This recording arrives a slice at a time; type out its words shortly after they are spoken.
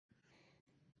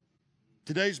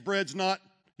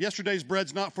Yesterday's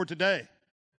bread's not for today.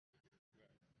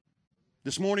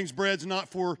 This morning's bread's not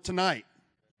for tonight.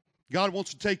 God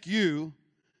wants to take you,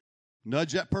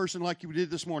 nudge that person like you did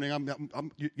this morning.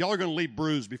 Y'all are going to leave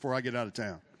bruised before I get out of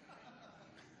town.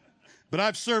 But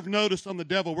I've served notice on the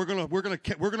devil. We're going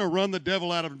to run the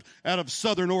devil out of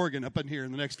Southern Oregon up in here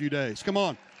in the next few days. Come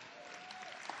on.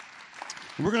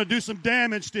 And we're going to do some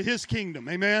damage to his kingdom.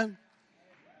 Amen.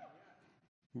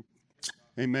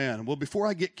 Amen. Well, before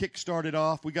I get kick-started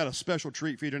off, we got a special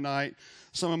treat for you tonight.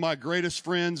 Some of my greatest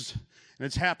friends, and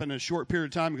it's happened in a short period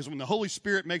of time because when the Holy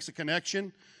Spirit makes a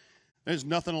connection, there's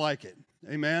nothing like it.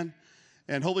 Amen.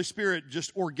 And Holy Spirit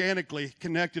just organically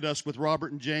connected us with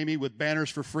Robert and Jamie with Banners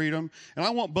for Freedom. And I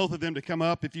want both of them to come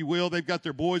up, if you will. They've got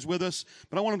their boys with us.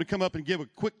 But I want them to come up and give a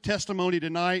quick testimony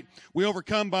tonight. We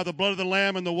overcome by the blood of the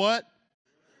Lamb and the what?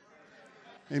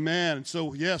 Amen. And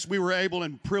so, yes, we were able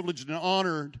and privileged and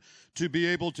honored to be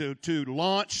able to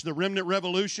launch the Remnant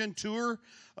Revolution tour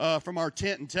from our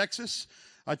tent in Texas.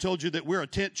 I told you that we're a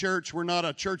tent church. We're not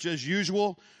a church as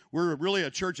usual. We're really a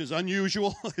church as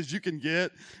unusual as you can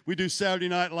get. We do Saturday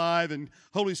Night Live, and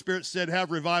Holy Spirit said,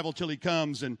 have revival till he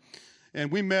comes. And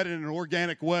we met in an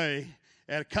organic way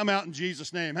at Come Out in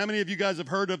Jesus' Name. How many of you guys have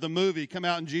heard of the movie Come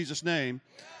Out in Jesus' Name?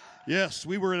 Yes,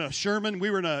 we were in a Sherman. We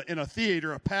were in a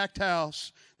theater, a packed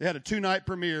house. They had a 2-night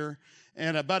premiere.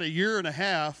 And about a year and a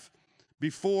half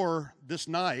before this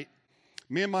night,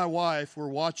 me and my wife were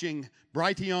watching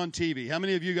Brighty on TV. How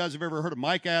many of you guys have ever heard of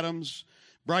Mike Adams,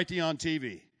 Brighty on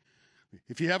TV?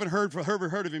 If you haven't heard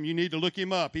of him, you need to look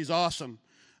him up. He's awesome.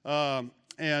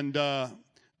 And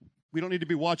we don't need to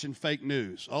be watching fake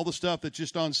news. All the stuff that's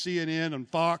just on CNN and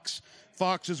Fox.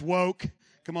 Fox is woke.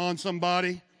 Come on,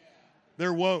 somebody.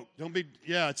 They're woke.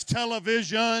 It's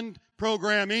television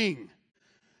programming.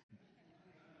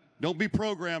 Don't be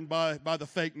programmed by the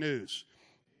fake news.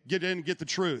 Get in and get the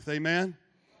truth. Amen?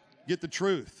 Get the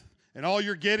truth. And all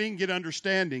you're getting, get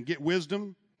understanding. Get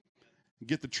wisdom.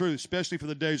 Get the truth, especially for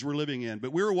the days we're living in.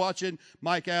 But we were watching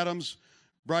Mike Adams,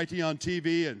 Brighty on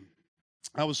TV, and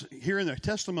I was hearing the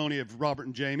testimony of Robert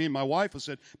and Jamie, and my wife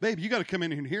said, babe, you got to come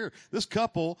in and hear. This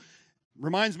couple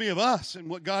reminds me of us and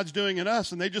what God's doing in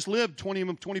us. And they just lived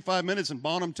 25 minutes in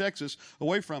Bonham, Texas,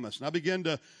 away from us. And I began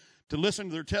to listen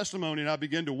to their testimony, and I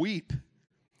began to weep.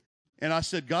 And I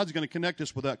said, God's going to connect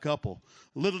us with that couple.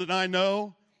 Little did I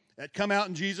know, at Come Out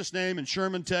in Jesus' Name in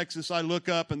Sherman, Texas, I look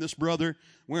up, and this brother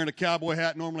wearing a cowboy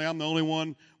hat. Normally, I'm the only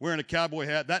one wearing a cowboy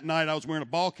hat. That night, I was wearing a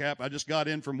ball cap. I just got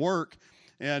in from work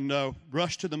and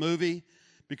rushed to the movie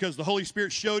because the Holy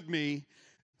Spirit showed me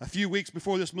a few weeks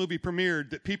before this movie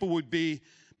premiered that people would be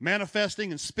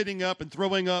manifesting and spitting up and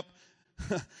throwing up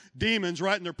demons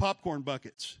right in their popcorn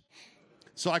buckets.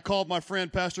 So I called my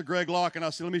friend, Pastor Greg Locke, and I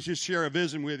said, let me just share a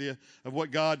vision with you of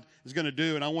what God is going to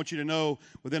do. And I want you to know,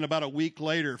 within about a week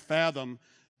later, Fathom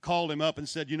called him up and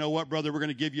said, you know what, brother, we're going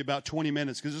to give you about 20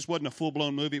 minutes, because this wasn't a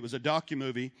full-blown movie. It was a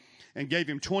docu-movie, and gave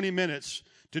him 20 minutes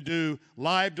to do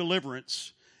live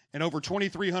deliverance in over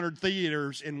 2,300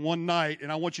 theaters in one night.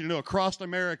 And I want you to know, across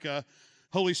America,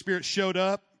 Holy Spirit showed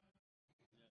up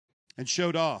and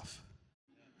showed off.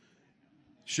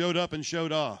 Showed up and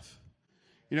showed off.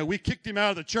 You know, we kicked him out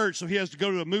of the church, so he has to go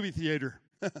to a movie theater.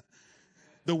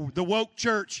 The woke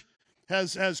church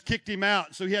has kicked him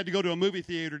out, so he had to go to a movie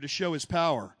theater to show his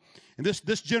power. And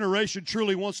this generation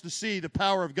truly wants to see the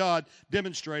power of God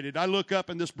demonstrated. I look up,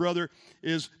 and this brother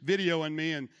is videoing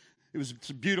me, and it's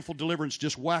a beautiful deliverance,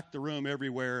 just whacked the room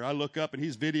everywhere. I look up, and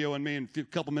he's videoing me, and a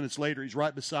couple minutes later, he's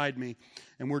right beside me,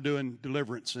 and we're doing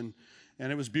deliverance. And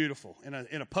it was beautiful.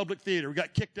 In a public theater. We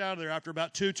got kicked out of there after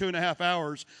about 2.5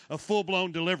 hours of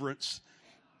full-blown deliverance.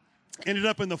 Ended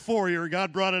up in the foyer.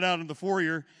 God brought it out in the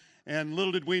foyer. And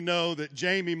little did we know that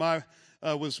Jamie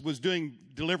was doing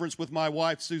deliverance with my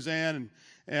wife, Suzanne,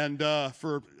 and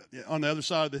for on the other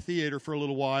side of the theater for a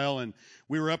little while. And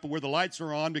we were up where the lights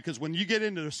are on, because when you get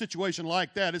into a situation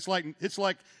like that, it's like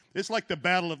the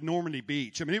Battle of Normandy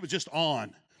Beach. I mean, it was just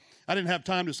on. I didn't have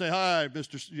time to say, hi,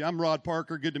 I'm Rod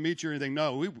Parker, good to meet you, or anything.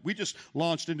 No, we just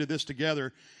launched into this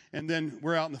together. And then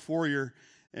we're out in the foyer,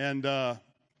 and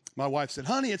my wife said,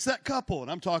 honey, it's that couple.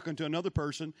 And I'm talking to another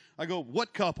person. I go,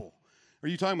 what couple are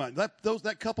you talking about?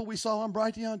 That couple we saw on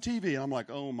Brighty on TV. And I'm like,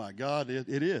 oh, my God, it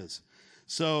is.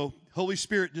 So Holy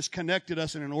Spirit just connected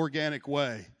us in an organic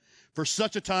way for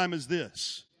such a time as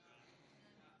this.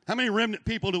 How many remnant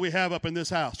people do we have up in this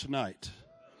house tonight?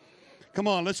 Come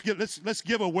on, let's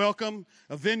give a welcome,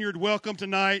 a vineyard welcome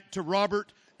tonight to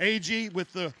Robert Agee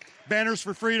with the Banners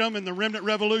for Freedom and the Remnant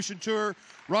Revolution Tour.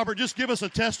 Robert, just give us a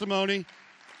testimony.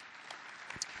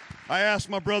 I asked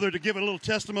my brother to give a little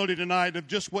testimony tonight of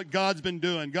just what God's been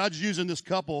doing. God's using this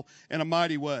couple in a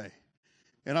mighty way.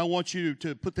 And I want you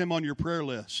to put them on your prayer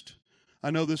list.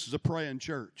 I know this is a praying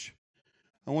church.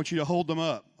 I want you to hold them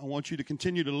up. I want you to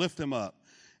continue to lift them up.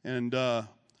 And I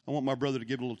want my brother to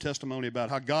give a little testimony about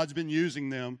how God's been using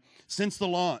them since the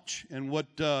launch, and what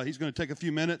he's going to take a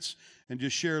few minutes and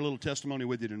just share a little testimony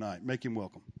with you tonight. Make him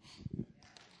welcome.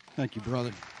 Thank you,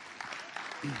 brother.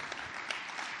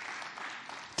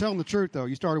 Tell them the truth, though.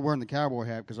 You started wearing the cowboy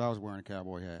hat because I was wearing a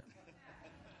cowboy hat.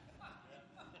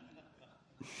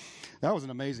 That was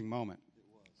an amazing moment.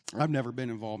 I've never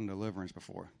been involved in Deliverance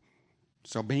before.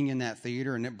 So being in that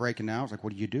theater and it breaking out, I was like,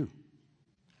 what do? You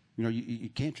know, you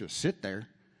can't just sit there.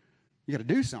 You got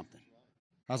to do something.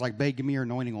 I was like, babe, give me your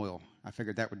anointing oil. I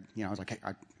figured that would, I was like, hey,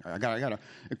 I got to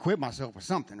equip myself with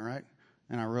something, right?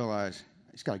 And I realized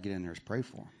I just got to get in there and pray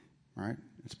for them, right?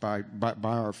 It's by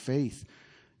our faith.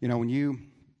 You know, when you,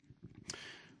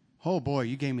 oh boy,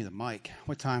 you gave me the mic.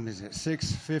 What time is it?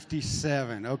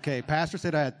 6:57. Okay, Pastor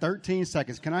said I had 13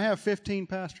 seconds. Can I have 15,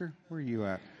 Pastor? Where are you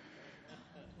at?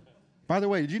 By the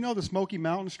way, did you know the Smoky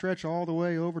Mountains stretch all the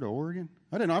way over to Oregon?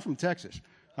 I didn't know. I'm from Texas.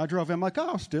 I drove in, I'm like,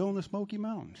 oh, still in the Smoky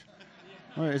Mountains.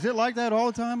 All right, is it like that all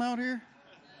the time out here?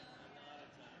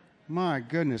 My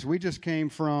goodness. We just came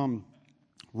from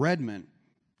Redmond,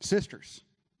 Sisters.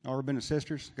 Ever been to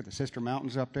Sisters? Got the Sister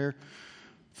Mountains up there.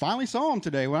 Finally saw them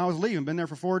today when I was leaving. Been there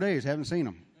for 4 days. Haven't seen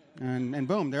them. And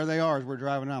boom, there they are as we're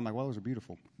driving out. I'm like, well, those are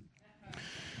beautiful.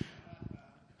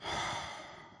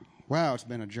 Wow, it's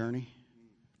been a journey.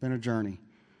 Been a journey,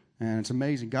 and it's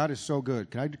amazing. God is so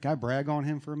good. Can I brag on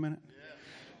Him for a minute? Yeah.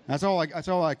 That's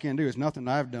all I can do. It's nothing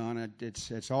I've done.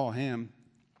 It's all Him.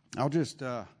 I'll just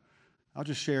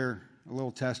share a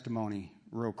little testimony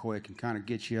real quick and kind of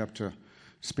get you up to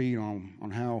speed on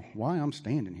why I'm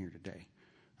standing here today.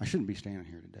 I shouldn't be standing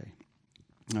here today.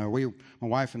 My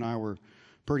wife and I were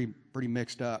pretty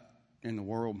mixed up in the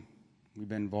world. We've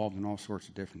been involved in all sorts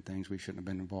of different things we shouldn't have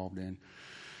been involved in.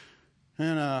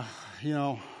 And,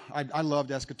 I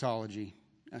loved eschatology,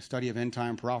 a study of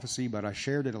end-time prophecy, but I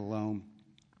shared it alone.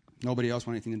 Nobody else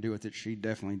wanted anything to do with it. She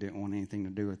definitely didn't want anything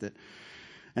to do with it.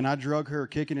 And I drug her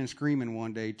kicking and screaming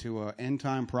one day to an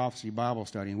end-time prophecy Bible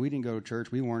study. And we didn't go to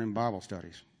church. We weren't in Bible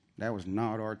studies. That was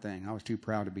not our thing. I was too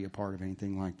proud to be a part of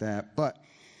anything like that. But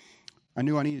I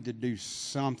knew I needed to do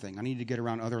something. I needed to get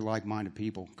around other like-minded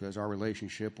people because our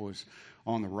relationship was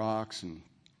on the rocks, and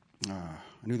I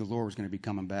knew the Lord was going to be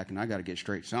coming back, and I got to get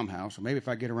straight somehow. So maybe if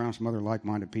I get around some other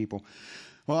like-minded people.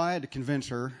 Well, I had to convince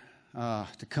her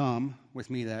to come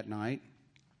with me that night.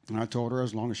 And I told her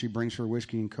as long as she brings her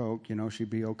whiskey and Coke, she'd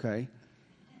be okay.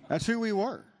 That's who we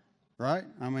were, right?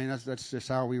 I mean, that's just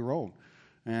how we rolled.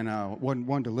 And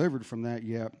wasn't delivered from that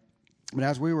yet. But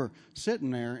as we were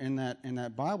sitting there in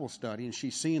that Bible study, and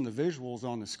she's seeing the visuals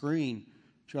on the screen,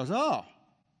 she goes, oh,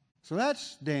 so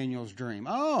that's Daniel's dream.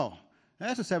 Oh,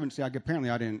 that's a 7th. Apparently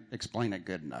I didn't explain it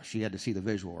good enough. She had to see the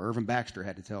visual. Irvin Baxter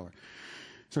had to tell her.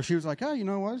 So she was like, oh, you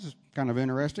know what? This is kind of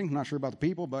interesting. I'm not sure about the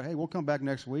people, but hey, we'll come back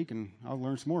next week and I'll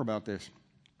learn some more about this.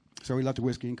 So we left the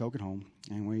whiskey and Coke at home,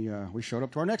 and we showed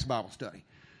up to our next Bible study.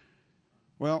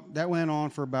 Well, that went on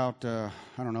for about,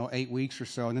 8 weeks or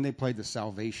so, and then they played the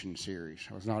Salvation series.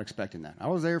 I was not expecting that. I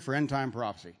was there for end-time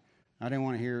prophecy. I didn't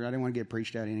want to get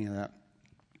preached at any of that.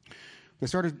 They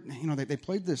started, they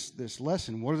played this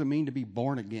lesson. What does it mean to be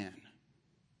born again?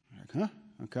 I'm like, huh?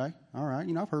 Okay. All right.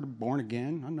 I've heard of born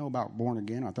again. I know about born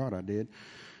again. I thought I did.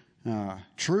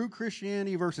 True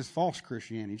Christianity versus false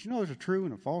Christianity. Did you know there's a true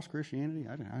and a false Christianity?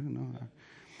 I didn't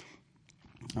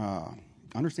know.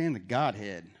 Understand the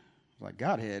Godhead. Like,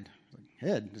 Godhead?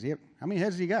 Head? How many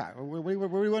heads does he got? What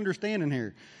do you understand in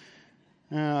here?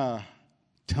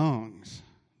 Tongues.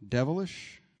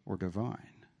 Devilish or divine?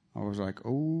 I was like,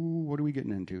 oh, what are we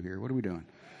getting into here? What are we doing?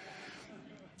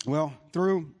 Well,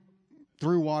 through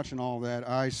watching all that,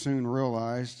 I soon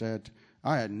realized that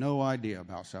I had no idea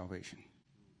about salvation.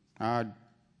 I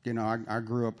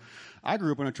grew up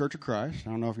in a Church of Christ.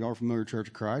 I don't know if y'all are familiar with Church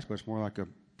of Christ, but it's more like a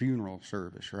funeral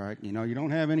service, right? You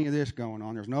don't have any of this going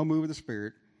on. There's no move of the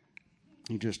Spirit.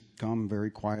 You just come very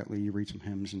quietly, you read some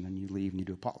hymns, and then you leave and you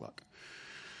do a potluck.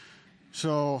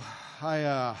 So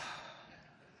I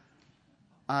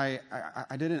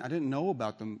didn't know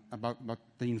about the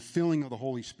infilling of the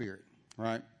Holy Spirit,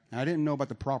 right? I didn't know about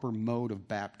the proper mode of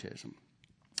baptism,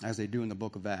 as they do in the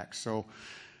book of Acts. So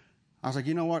I was like,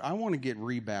 you know what? I want to get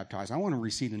rebaptized. I want to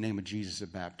receive the name of Jesus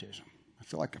at baptism. I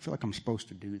feel like I'm supposed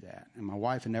to do that. And my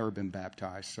wife had never been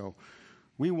baptized, so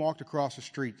we walked across the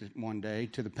street one day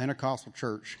to the Pentecostal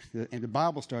church, and the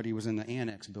Bible study was in the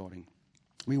annex building.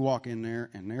 We walk in there,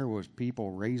 and there was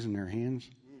people raising their hands.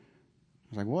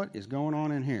 was like, what is going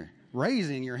on in here?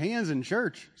 Raising your hands in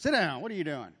church. Sit down. What are you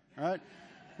doing? All right?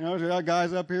 You know, there are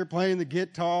guys up here playing the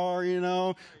guitar, you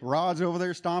know. Rod's over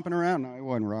there stomping around. No, it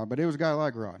wasn't Rod, but it was a guy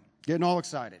like Rod, getting all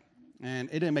excited. And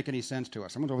it didn't make any sense to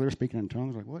us. Someone's over there speaking in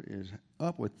tongues. Like, what is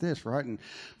up with this, right? And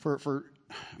for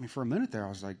a minute there, I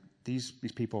was like, these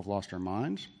people have lost their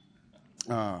minds.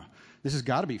 This has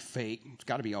got to be fake. It's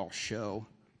got to be all show.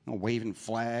 You know, waving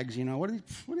flags, you know. What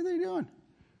are they doing?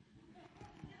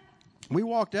 We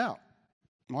walked out.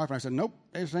 My wife and I said, nope,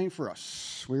 this ain't for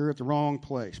us. We were at the wrong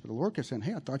place. But the Lord kept saying,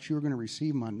 hey, I thought you were going to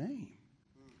receive my name.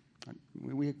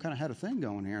 We kind of had a thing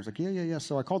going here. I was like, yeah.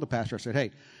 So I called the pastor. I said,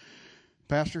 hey,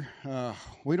 Pastor,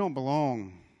 we don't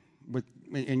belong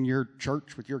in your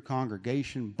church with your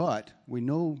congregation, but we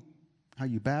know how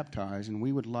you baptize, and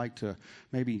we would like to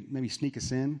maybe sneak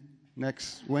us in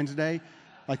next Wednesday,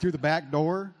 like through the back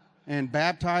door, and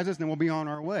baptize us, and then we'll be on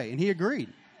our way. And he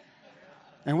agreed.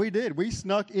 And we did. We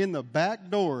snuck in the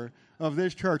back door of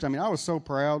this church. I mean, I was so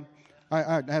proud. I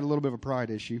had a little bit of a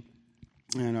pride issue.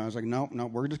 And I was like, no,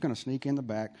 we're just going to sneak in the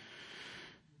back.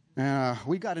 And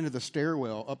we got into the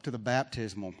stairwell up to the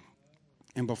baptismal.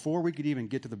 And before we could even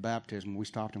get to the baptismal, we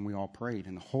stopped and we all prayed.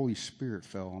 And the Holy Spirit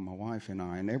fell on my wife and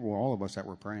I. And they were all of us that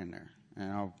were praying there.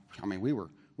 And we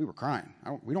were crying.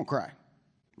 We don't cry.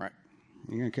 Right?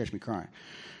 You're going to catch me crying.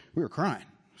 We were crying.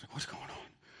 I was like, what's going on?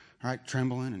 All right,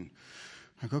 trembling and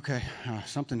like, okay,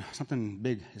 something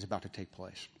big is about to take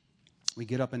place. We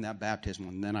get up in that baptism,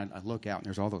 and then I look out, and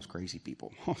there's all those crazy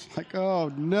people. I was like,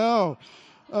 oh, no.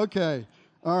 Okay.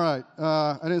 All right.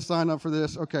 I didn't sign up for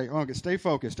this. Okay. Stay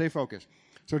focused.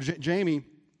 So Jamie,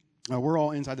 we're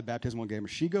all inside the baptismal game.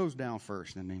 She goes down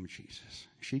first in the name of Jesus.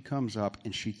 She comes up,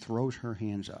 and she throws her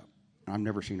hands up. I've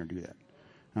never seen her do that.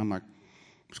 And I'm like,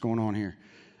 what's going on here?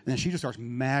 And then she just starts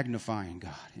magnifying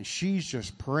God. And she's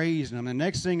just praising Him. The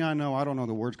next thing I know, I don't know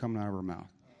the words coming out of her mouth.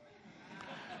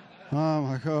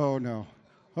 I'm like, oh, no.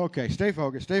 Okay, stay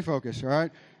focused, all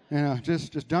right? And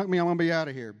just dunk me. I'm going to be out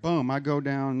of here. Boom, I go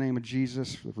down in the name of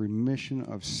Jesus for the remission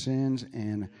of sins.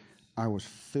 And I was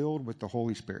filled with the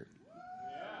Holy Spirit.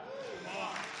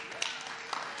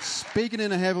 Speaking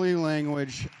in a heavenly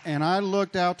language. And I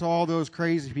looked out to all those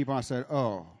crazy people. And I said,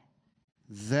 oh,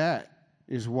 that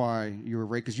is why you were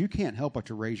raised, because you can't help but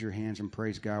to raise your hands and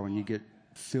praise God when you get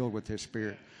filled with His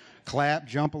Spirit. Clap,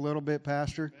 jump a little bit,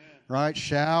 Pastor, right?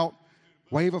 Shout,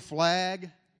 wave a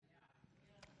flag.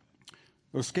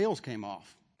 Those scales came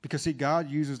off because, see, God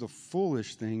uses the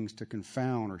foolish things to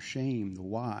confound or shame the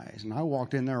wise. And I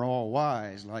walked in there all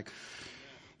wise, like,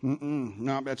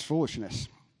 no, that's foolishness.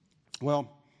 Well,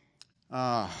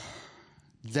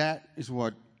 that is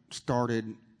what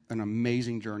started an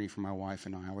amazing journey for my wife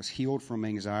and I. I was healed from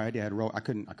anxiety. I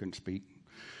couldn't speak.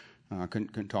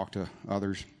 Couldn't talk to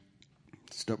others.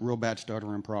 Real bad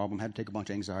stuttering problem. Had to take a bunch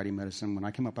of anxiety medicine. When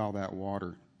I came up out of that water,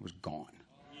 it was gone.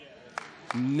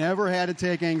 Never had to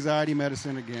take anxiety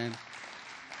medicine again.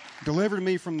 Delivered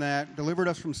me from that. Delivered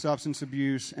us from substance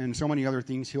abuse and so many other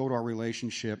things. Healed our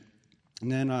relationship. And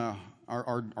then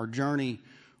our journey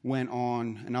went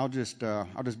on, and I'll just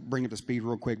bring it to speed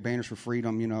real quick. Banners for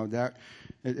Freedom, you know, that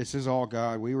this is all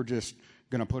God. We were just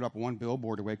going to put up one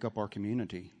billboard to wake up our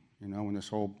community. You know, when this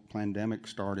whole pandemic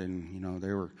started, and, you know,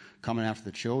 they were coming after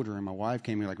the children, and my wife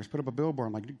came here like, let's put up a billboard.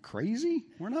 I'm like, you crazy?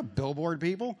 We're not billboard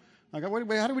people. Like,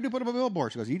 how do we put up a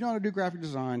billboard? She goes, you know how to do graphic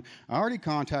design. I already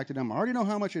contacted them. I already know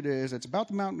how much it is. It's about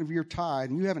the amount of your tithe,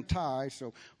 and you haven't tithed,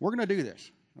 so we're going to do this.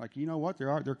 Like, you know what?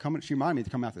 They're coming. She reminded me to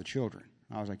come after the children.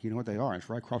 I was like, you know what they are? It's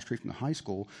right across the street from the high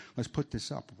school. Let's put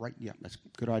this up. Right? Yeah, that's a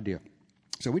good idea.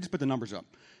 So we just put the numbers up.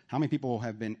 How many people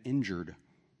have been injured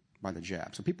by the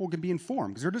jab? So people can be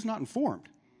informed, because they're just not informed,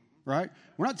 right?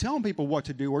 We're not telling people what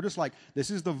to do. We're just like, this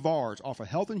is the VARS off of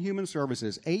Health and Human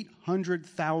Services.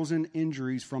 800,000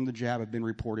 injuries from the jab have been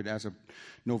reported as of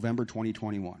November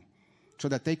 2021, so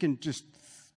that they can just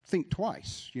think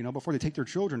twice, you know, before they take their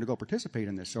children to go participate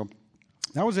in this. So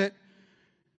that was it.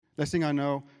 Next thing I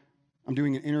know, I'm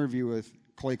doing an interview with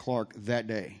Clay Clark that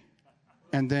day.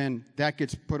 And then that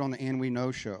gets put on the And We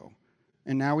Know show.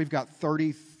 And now we've got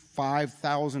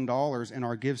 $35,000 in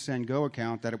our Give, Send, Go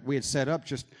account that we had set up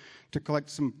just to collect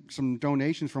some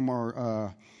donations from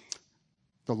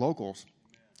the locals.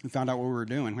 We found out what we were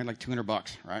doing. We had like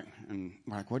 $200, right? And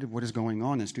we're like, what is going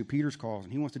on? And Stu Peters calls,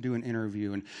 and he wants to do an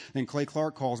interview. And then Clay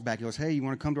Clark calls back. He goes, hey, you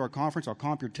want to come to our conference? I'll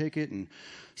comp your ticket. And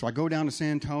so I go down to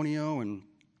San Antonio, and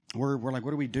we're like,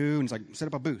 what do we do? And he's like, set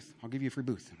up a booth. I'll give you a free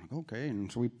booth. I'm like, okay.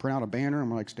 And so we print out a banner, and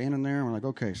we're like standing there, and we're like,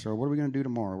 okay, so what are we going to do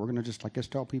tomorrow? We're going to just,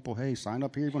 tell people, hey, sign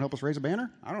up here. You want to help us raise a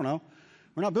banner? I don't know.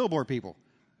 We're not billboard people.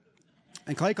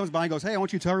 And Clay comes by and goes, hey, I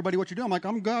want you to tell everybody what you're doing. I'm like,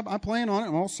 I'm good. I'm planning on it.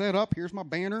 I'm all set up. Here's my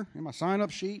banner and my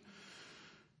sign-up sheet.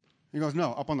 He goes,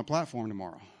 no, up on the platform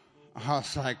tomorrow. I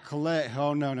was like, Clay,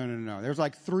 oh, no. There's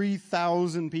like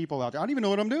 3,000 people out there. I don't even know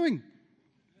what I'm doing.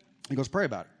 He goes, pray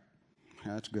about it.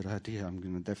 Yeah, that's a good idea. I'm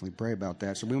going to definitely pray about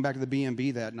that. So we went back to the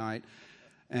B&B that night,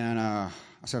 and I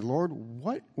said, Lord,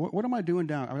 what am I doing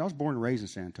down? I mean, I was born and raised in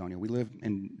San Antonio. We live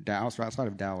in Dallas, right outside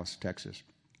of Dallas, Texas.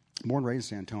 Born and raised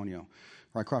in San Antonio,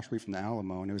 right across the street from the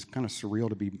Alamo, and it was kind of surreal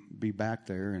to be back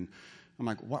there. And I'm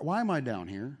like, why am I down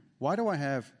here? Why do I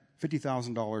have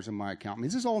 $50,000 in my account? I mean,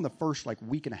 this is all in the first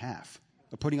week and a half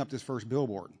of putting up this first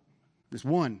billboard, this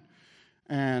one.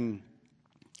 And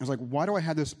I was like, why do I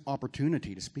have this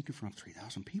opportunity to speak in front of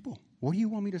 3,000 people? What do you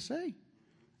want me to say?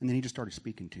 And then he just started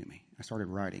speaking to me. I started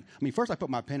writing. I mean, first I put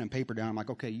my pen and paper down. I'm like,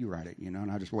 okay, you write it,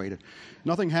 and I just waited.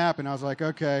 Nothing happened. I was like,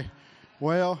 okay,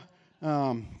 well,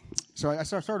 so I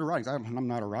started writing. I'm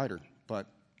not a writer, but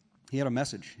he had a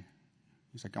message.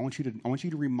 He's like, I want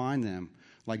you to remind them,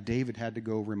 like David had to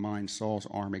go remind Saul's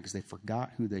army because they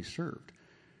forgot who they served.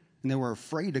 And they were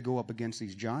afraid to go up against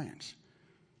these giants.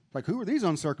 Like, who are these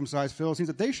uncircumcised Philistines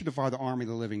that they should defy the army of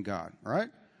the living God, right?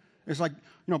 It's like,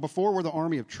 before we're the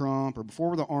army of Trump or before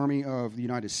we're the army of the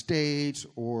United States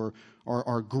or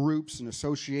our groups and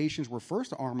associations, we're first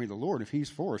the army of the Lord. If he's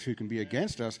for us, who can be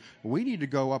against us? We need to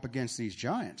go up against these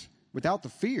giants without the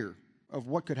fear of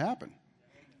what could happen.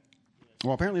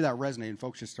 Well, apparently that resonated, and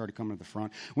folks just started coming to the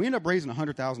front. We ended up raising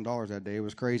 $100,000 that day. It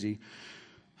was crazy.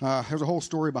 There's a whole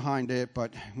story behind it,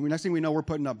 but next thing we know, we're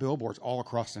putting up billboards all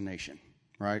across the nation.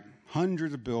 Right?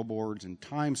 Hundreds of billboards in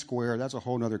Times Square. That's a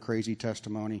whole other crazy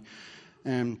testimony.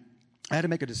 And I had to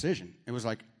make a decision. It was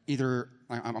like either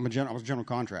I was a general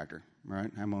contractor,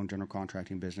 right? I have my own general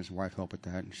contracting business. My wife helped with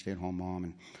that, and stay-at-home mom.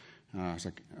 And I was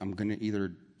like, I'm going to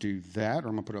either do that or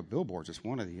I'm going to put up billboards. It's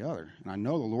one or the other. And I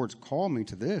know the Lord's called me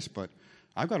to this, but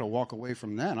I've got to walk away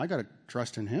from that. And I got to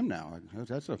trust in Him now.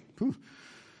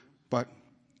 But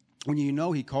when you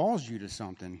know He calls you to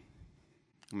something,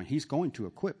 I mean, He's going to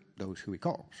equip those who He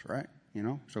calls, right?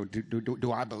 So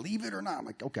do I believe it or not? I'm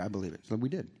like, okay, I believe it. So we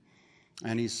did.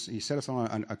 And He set us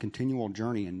on a continual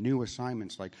journey and new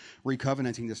assignments, like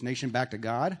recovenanting this nation back to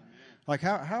God. Like,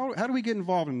 how do we get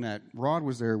involved in that? Rod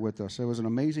was there with us. It was an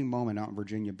amazing moment out in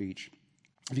Virginia Beach.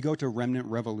 If you go to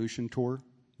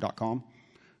remnantrevolutiontour.com,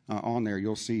 on there,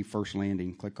 you'll see First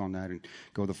Landing. Click on that and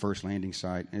go to the First Landing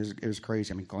site. It was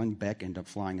crazy. I mean, Glenn Beck ended up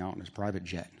flying out in his private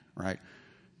jet, right?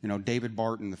 David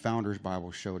Barton, the Founders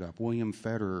Bible, showed up. William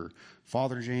Federer,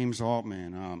 Father James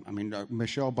Altman.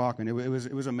 Michelle Bachman. It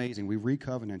was amazing. We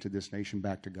recovenanted this nation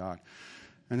back to God.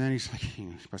 And then he's like,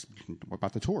 what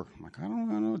about the tour? I'm like, I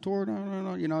don't know the tour.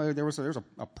 No. There was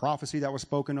a prophecy that was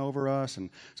spoken over us,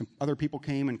 and some other people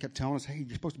came and kept telling us, hey,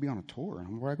 you're supposed to be on a tour.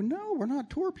 And we're like, no, we're not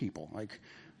tour people. Like,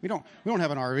 we don't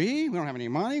have an RV. We don't have any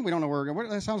money. We don't know where we're going.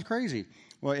 That sounds crazy.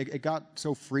 Well, it got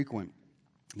so frequent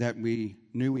that we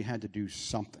knew we had to do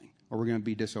something or we're going to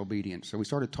be disobedient. So we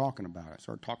started talking about it,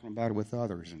 with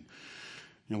others. And,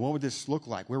 what would this look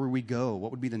like? Where would we go?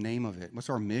 What would be the name of it? What's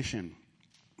our mission?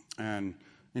 And,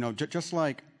 just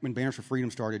like when Banners for Freedom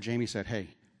started, Jamie said, hey,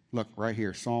 look, right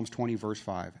here, Psalms 20, verse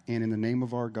 5. And in the name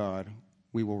of our God,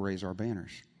 we will raise our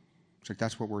banners. It's like,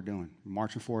 that's what we're doing.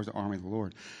 Marching forward as the army of the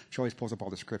Lord. She always pulls up all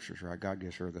the scriptures, right? God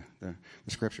gives her the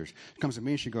scriptures. She comes to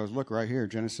me and she goes, look, right here,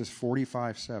 Genesis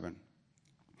 45:7.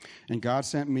 And God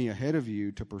sent me ahead of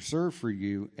you to preserve for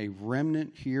you a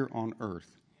remnant here on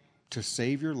earth to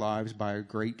save your lives by a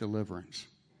great deliverance.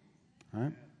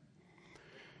 Right?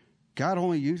 God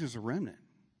only uses a remnant.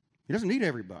 He doesn't need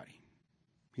everybody.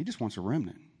 He just wants a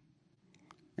remnant.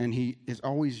 And He has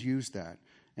always used that.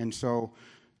 And so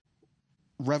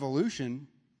revolution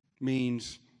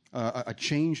means a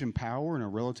change in power in a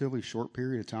relatively short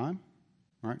period of time.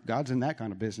 Right? God's in that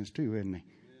kind of business too, isn't He?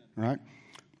 Right?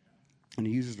 And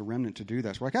He uses the remnant to do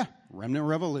that. So we're like, remnant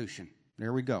revolution.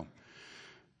 There we go.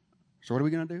 So what are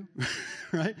we going to do?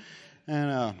 Right?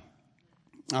 And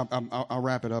I'll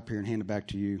wrap it up here and hand it back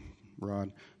to you,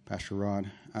 Rod, Pastor Rod.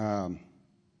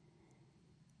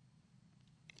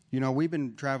 We've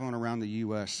been traveling around the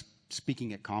U.S.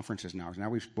 speaking at conferences now. Now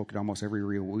we've spoken at almost every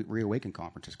Reawaken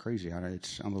conference. It's crazy.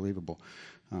 It's unbelievable.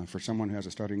 For someone who has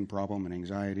a stuttering problem and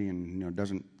anxiety and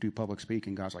doesn't do public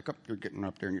speaking, God's like, you're getting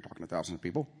up there and you're talking to thousands of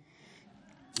people.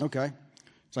 Okay.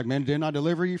 It's like, man, didn't I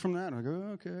deliver you from that? I go,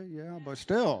 okay, yeah, but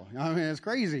still, it's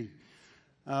crazy.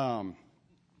 There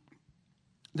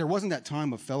wasn't that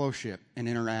time of fellowship and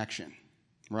interaction,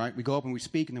 right? We go up and we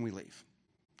speak and then we leave.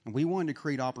 And we wanted to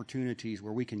create opportunities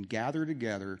where we can gather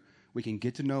together, we can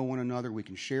get to know one another, we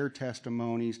can share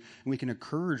testimonies, and we can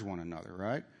encourage one another,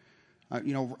 right?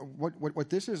 What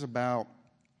this is about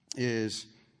is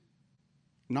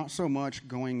not so much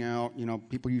going out,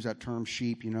 people use that term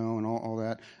sheep, and all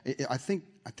that. I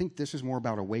think this is more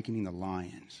about awakening the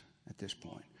lions at this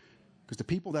point. Because the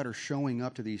people that are showing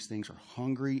up to these things are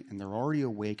hungry and they're already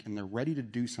awake and they're ready to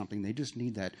do something. They just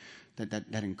need that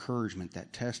encouragement,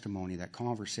 that testimony, that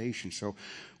conversation. So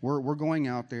we're going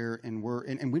out there and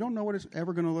we don't know what it's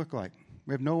ever going to look like.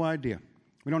 We have no idea.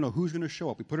 We don't know who's going to show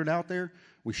up. We put it out there.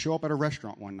 We show up at a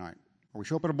restaurant one night, or we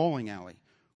show up at a bowling alley,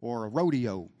 or a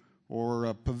rodeo, or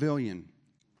a pavilion.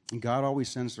 And God always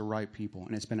sends the right people,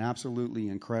 and it's been absolutely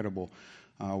incredible.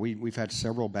 We've had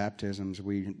several baptisms.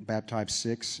 We baptized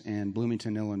 6 in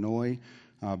Bloomington, Illinois,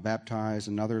 baptized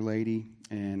another lady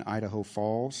in Idaho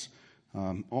Falls.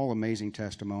 All amazing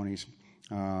testimonies.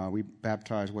 We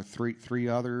baptized, 3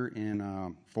 other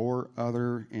in 4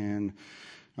 other in,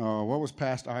 what was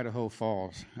past Idaho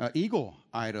Falls? Eagle,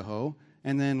 Idaho.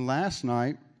 And then last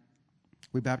night,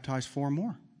 we baptized 4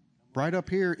 more, right up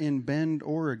here in Bend,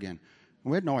 Oregon.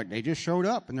 We had no idea. They just showed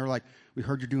up, and they're like, we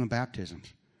heard you're doing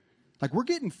baptisms. Like, we're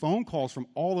getting phone calls from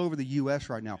all over the U.S.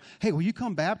 right now. Hey, will you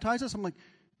come baptize us? I'm like,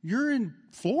 you're in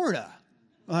Florida.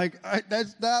 Like,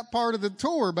 that's not part of the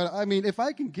tour. But, I mean, if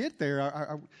I can get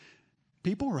there,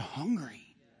 people are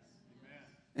hungry.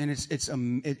 And it's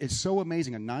so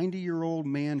amazing. A 90-year-old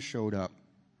man showed up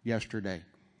yesterday,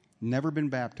 never been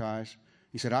baptized.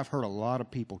 He said, I've heard a lot of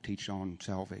people teach on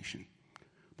salvation.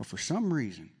 But for some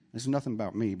reason, this is nothing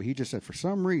about me, but he just said, for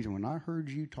some reason, when I heard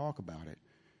you talk about it,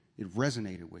 it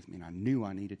resonated with me, and I knew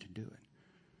I needed to do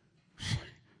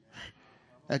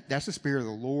it. That's the Spirit of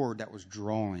the Lord that was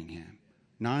drawing him.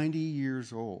 90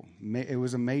 years old. It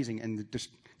was amazing. And just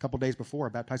a couple days before, I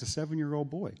baptized a 7-year-old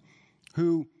boy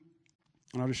who,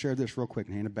 and I'll just share this real quick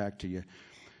and hand it back to you.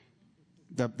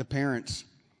 The parents,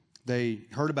 they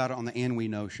heard about it on the And We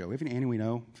Know show. Have any And We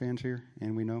Know fans here?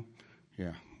 And We Know?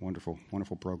 Yeah, wonderful,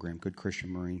 wonderful program. Good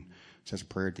Christian Marine. Says a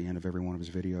prayer at the end of every one of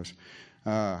his videos.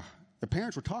 The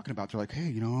parents were talking about, they're like,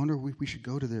 hey, I wonder if we should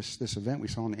go to this event we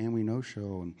saw on the And We Know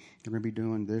show, and they're going to be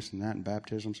doing this and that and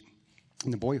baptisms.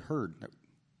 And the boy heard that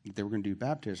they were going to do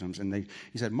baptisms, and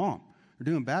he said, Mom,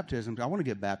 they're doing baptisms. I want to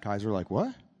get baptized. They're like,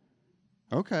 what?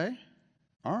 Okay.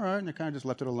 All right. And they kind of just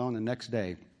left it alone. The next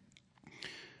day,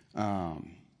 they're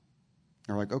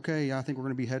like, okay, yeah, I think we're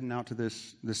going to be heading out to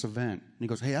this event. And he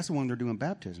goes, hey, that's the one they're doing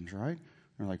baptisms, right?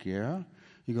 They're like, yeah.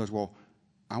 He goes, well,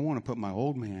 I want to put my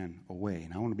old man away,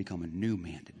 and I want to become a new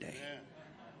man today. Yeah.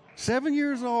 7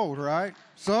 years old, right?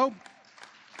 So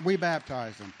we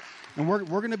baptized him. And we're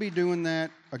going to be doing that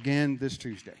again this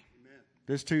Tuesday. Amen.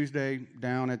 This Tuesday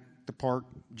down at the park,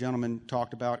 gentlemen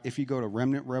talked about. If you go to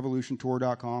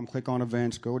remnantrevolutiontour.com, click on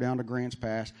events, go down to Grants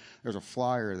Pass, there's a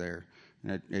flyer there.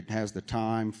 And it has the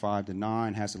time, 5 to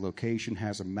 9, has the location,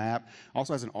 has a map.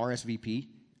 Also has an RSVP.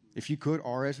 If you could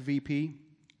RSVP,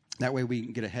 that way we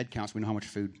can get a head count so we know how much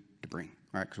food to bring.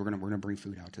 All right, because we're gonna bring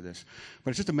food out to this. But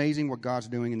it's just amazing what God's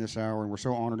doing in this hour, and we're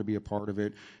so honored to be a part of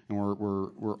it. And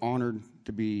we're honored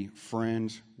to be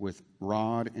friends with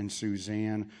Rod and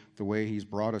Suzanne. The way He's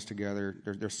brought us together,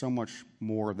 there's so much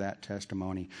more of that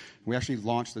testimony. We actually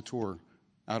launched the tour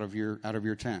out of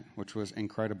your tent, which was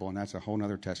incredible, and that's a whole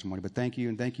other testimony. But thank you,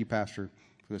 and thank you, Pastor,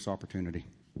 for this opportunity.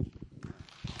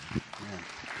 Yeah.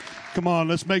 Come on,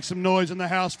 let's make some noise in the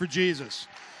house for Jesus.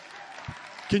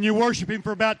 Can you worship Him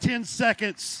for about 10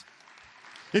 seconds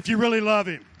if you really love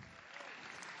Him?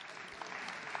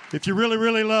 If you really,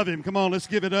 really love Him, come on, let's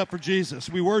give it up for Jesus.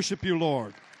 We worship You,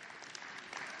 Lord.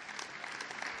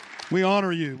 We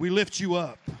honor You. We lift You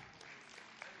up.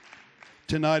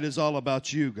 Tonight is all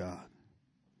about You, God.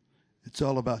 It's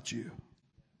all about You.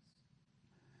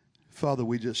 Father,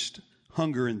 we just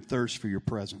hunger and thirst for Your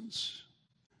presence.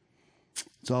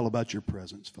 It's all about Your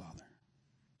presence, Father.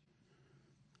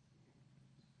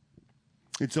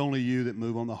 It's only You that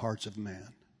move on the hearts of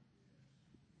man.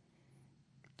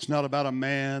 It's not about a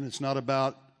man. It's not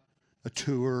about a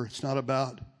tour. It's not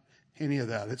about any of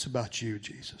that. It's about You,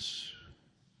 Jesus.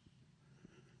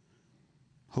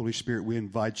 Holy Spirit, we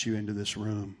invite You into this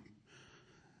room.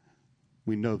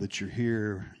 We know that You're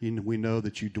here. We know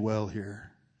that You dwell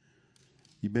here.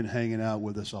 You've been hanging out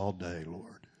with us all day, Lord.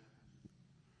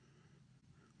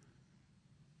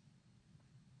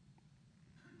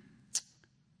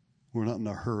 We're not in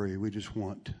a hurry. We just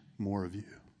want more of You.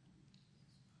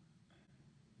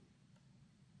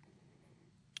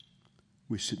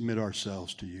 We submit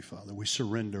ourselves to You, Father. We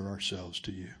surrender ourselves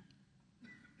to You.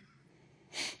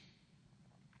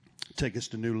 Take us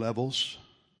to new levels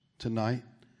tonight.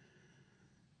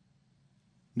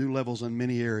 New levels in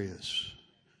many areas.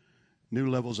 New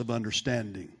levels of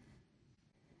understanding.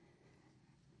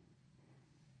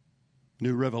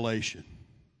 New revelation.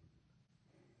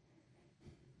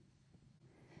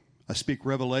 I speak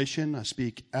revelation, I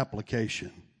speak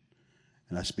application,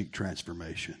 and I speak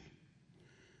transformation.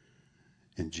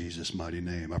 In Jesus' mighty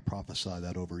name, I prophesy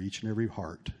that over each and every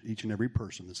heart, each and every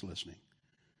person that's listening.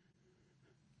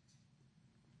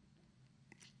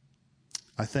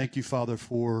 I thank you, Father,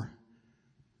 for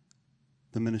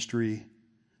the ministry,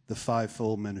 the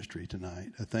fivefold ministry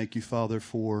tonight. I thank you, Father,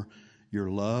 for your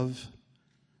love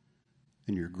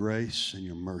and your grace and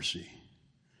your mercy.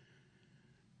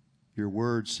 Your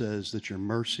word says that your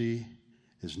mercy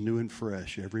is new and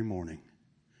fresh every morning.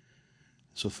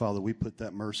 So, Father, we put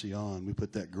that mercy on. We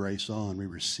put that grace on. We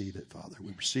receive it, Father.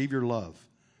 We receive your love.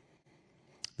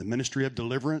 The ministry of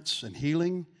deliverance and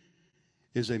healing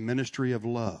is a ministry of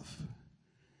love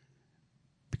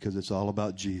because it's all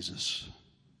about Jesus.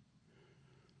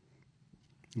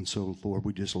 And so, Lord,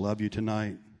 we just love you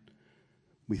tonight.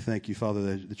 We thank you,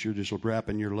 Father, that you're just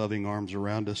wrapping your loving arms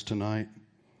around us tonight.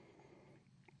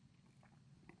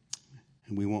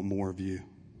 And we want more of you.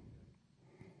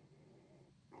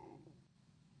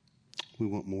 We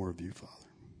want more of you, Father.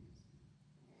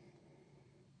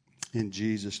 In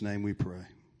Jesus' name we pray.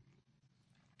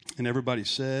 And everybody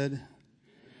said,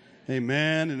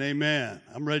 amen and amen.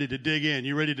 I'm ready to dig in.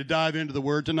 You ready to dive into the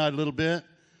Word tonight a little bit?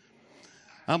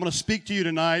 I'm going to speak to you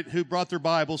tonight. Who brought their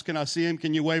Bibles? Can I see them?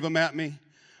 Can you wave them at me?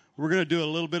 We're going to do a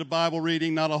little bit of Bible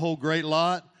reading, not a whole great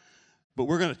lot, but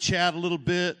we're going to chat a little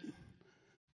bit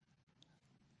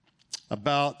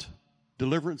about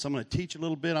deliverance. I'm going to teach a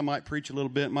little bit. I might preach a little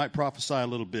bit, might prophesy a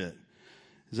little bit.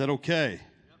 Is that okay?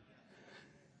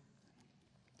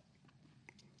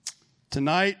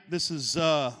 Tonight, this is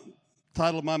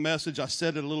title of my message. I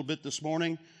said it a little bit this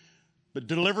morning, but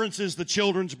deliverance is the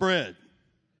children's bread.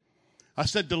 I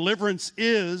said deliverance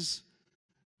is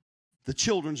the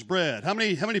children's bread. How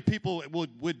many people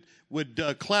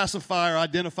would classify or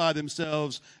identify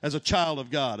themselves as a child of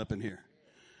God up in here?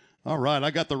 All right, I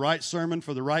got the right sermon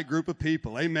for the right group of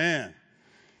people. Amen.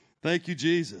 Thank you,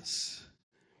 Jesus.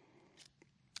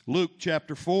 Luke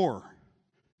chapter 4,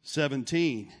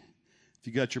 17. If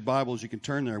you got your Bibles, you can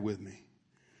turn there with me.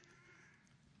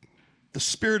 The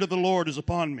Spirit of the Lord is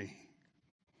upon me,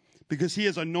 because he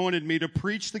has anointed me to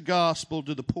preach the gospel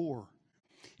to the poor.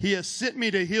 He has sent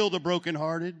me to heal the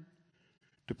brokenhearted,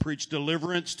 to preach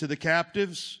deliverance to the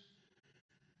captives,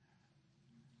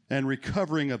 and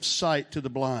recovering of sight to the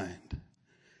blind,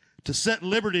 to set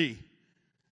liberty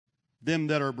them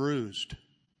that are bruised.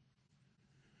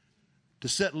 To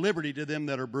set liberty to them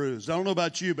that are bruised. I don't know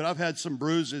about you, but I've had some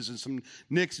bruises and some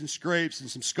nicks and scrapes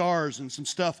and some scars and some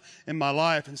stuff in my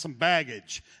life and some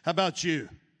baggage. How about you?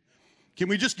 Can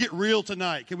we just get real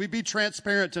tonight? Can we be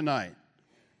transparent tonight?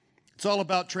 It's all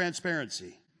about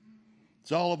transparency.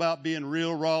 It's all about being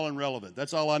real, raw, and relevant.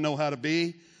 That's all I know how to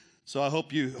be. So I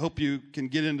hope you can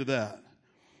get into that.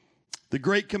 The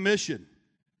Great Commission.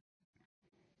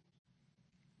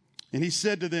 And he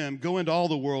said to them, go into all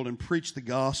the world and preach the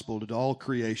gospel to all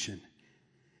creation.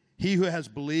 He who has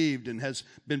believed and has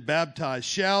been baptized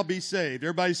shall be saved.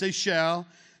 Everybody say shall.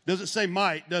 Doesn't say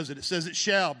might, does it? It says it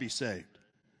shall be saved.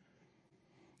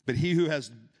 But he who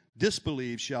has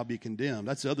disbelieved shall be condemned.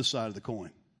 That's the other side of the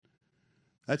coin.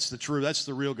 That's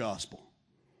the real gospel.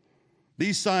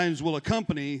 These signs will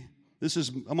accompany,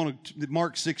 I'm on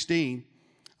Mark 16.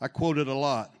 I quote it a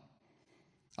lot.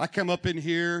 I come up in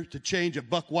here to change a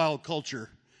buck wild culture.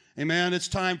 Amen. It's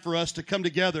time for us to come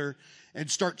together and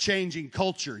start changing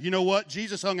culture. You know what?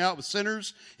 Jesus hung out with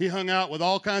sinners. He hung out with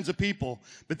all kinds of people,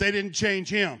 but they didn't change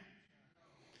him.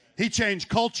 He changed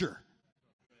culture.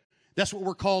 That's what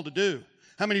we're called to do.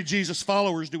 How many Jesus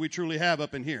followers do we truly have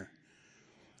up in here?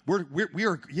 We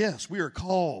are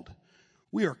called.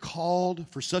 We are called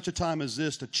for such a time as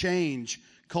this to change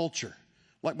culture,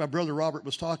 like my brother Robert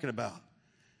was talking about.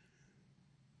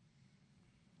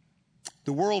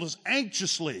 The world is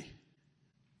anxiously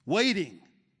waiting.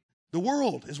 The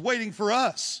world is waiting for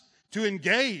us to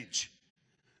engage,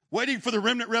 waiting for the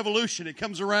remnant revolution. It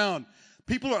comes around.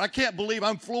 I can't believe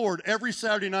I'm floored every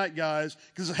Saturday night, guys,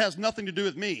 because it has nothing to do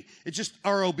with me. It's just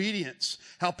our obedience.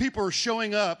 How people are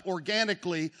showing up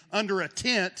organically under a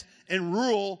tent in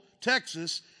rural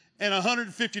Texas and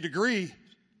 150 degrees.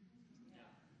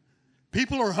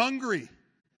 People are hungry.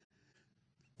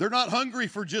 They're not hungry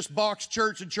for just box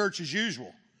church and church as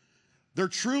usual. They're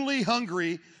truly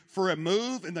hungry for a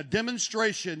move and the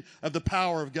demonstration of the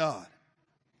power of God.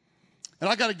 And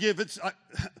I got to give it.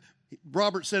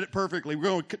 Robert said it perfectly.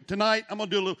 Tonight, we're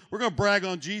going to brag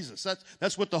on Jesus.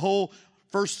 That's what the whole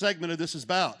first segment of this is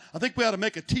about. I think we ought to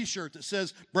make a T-shirt that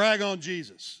says, brag on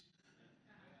Jesus.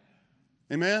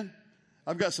 Amen?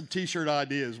 I've got some T-shirt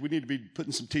ideas. We need to be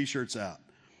putting some T-shirts out.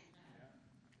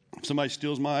 If somebody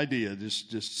steals my idea,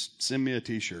 just send me a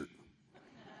T-shirt.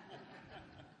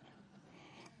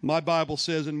 My Bible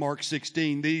says in Mark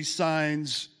 16, these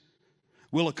signs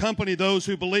will accompany those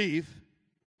who believe.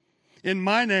 In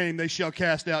my name they shall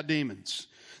cast out demons.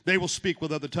 They will speak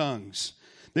with other tongues.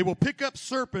 They will pick up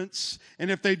serpents, and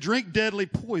if they drink deadly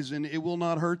poison, it will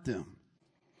not hurt them.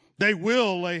 They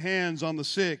will lay hands on the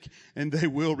sick, and they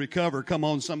will recover. Come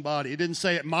on, somebody. It didn't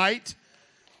say it might.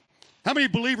 How many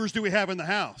believers do we have in the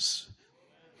house?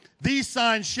 These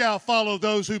signs shall follow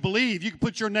those who believe. You can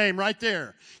put your name right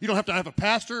there. You don't have to have a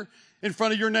pastor in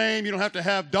front of your name. You don't have to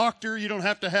have doctor. You don't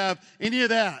have to have any of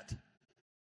that.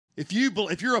 If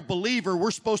you're a believer,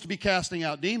 we're supposed to be casting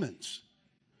out demons.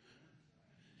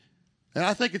 And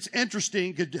I think it's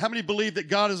interesting. How many believe that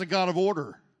God is a God of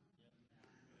order?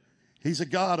 He's a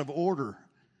God of order.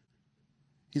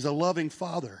 He's a loving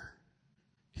Father.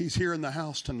 He's here in the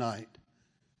house tonight.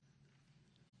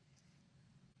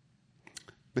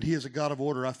 But he is a God of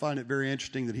order. I find it very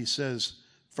interesting that he says,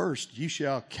 first, you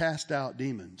shall cast out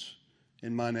demons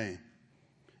in my name.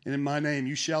 And in my name,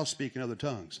 you shall speak in other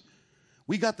tongues.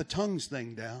 We got the tongues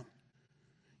thing down.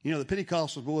 You know, the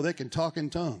Pentecostals, boy, they can talk in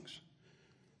tongues.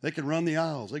 They can run the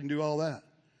aisles. They can do all that.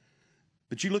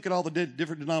 But you look at all the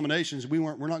different denominations.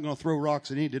 We're not going to throw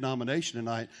rocks at any denomination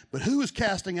tonight. But who is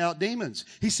casting out demons?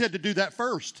 He said to do that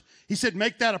first. He said,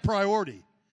 make that a priority.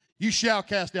 You shall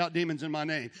cast out demons in my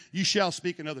name. You shall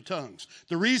speak in other tongues.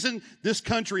 The reason this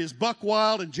country is buck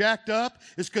wild and jacked up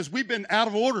is because we've been out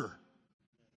of order.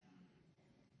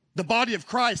 The body of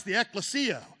Christ, the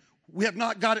ecclesia, we have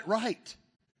not got it right.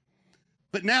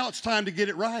 But now it's time to get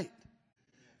it right.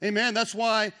 Amen. That's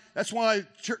why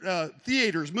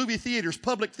theaters, movie theaters,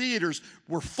 public theaters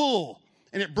were full,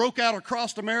 and it broke out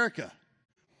across America.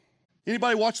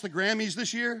 Anybody watch the Grammys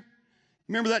this year?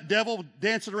 Remember that devil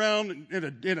dancing around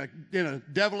in a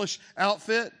devilish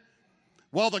outfit?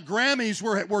 While the Grammys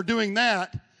were doing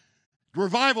that,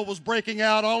 revival was breaking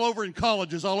out all over in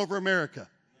colleges all over America.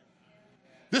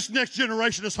 This next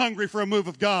generation is hungry for a move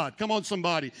of God. Come on,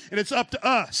 somebody. And it's up to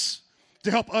us to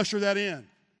help usher that in.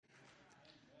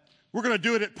 We're going to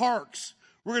do it at parks.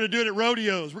 We're going to do it at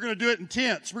rodeos. We're going to do it in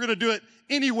tents. We're going to do it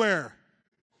anywhere.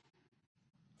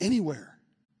 Anywhere.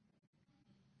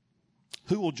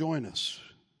 Who will join us?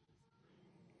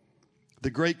 The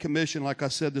Great Commission, like I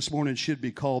said this morning, should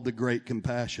be called the Great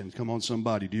Compassion. Come on,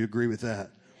 somebody. Do you agree with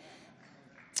that?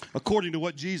 According to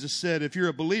what Jesus said, if you're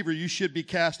a believer, you should be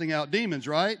casting out demons,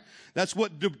 right? That's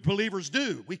what believers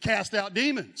do. We cast out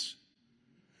demons.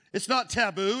 It's not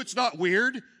taboo. It's not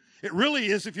weird. It really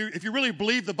is. If you really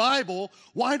believe the Bible,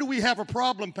 why do we have a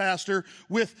problem, Pastor,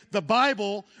 with the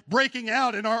Bible breaking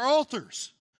out in our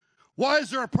altars? Why is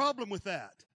there a problem with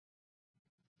that?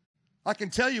 I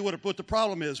can tell you what the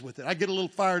problem is with it. I get a little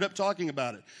fired up talking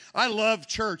about it. I love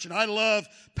church, and I love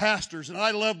pastors, and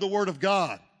I love the Word of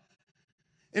God.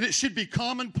 And it should be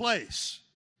commonplace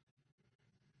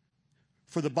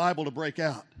for the Bible to break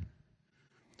out.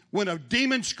 When a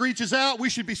demon screeches out, we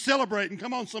should be celebrating.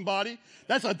 Come on, somebody.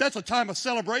 That's a time of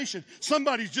celebration.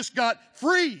 Somebody's just got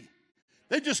free.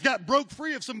 They just got broke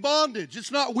free of some bondage.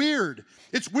 It's not weird.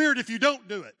 It's weird if you don't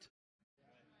do it.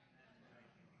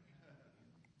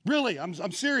 Really, I'm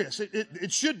serious.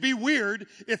 It should be weird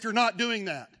if you're not doing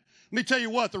that. Let me tell you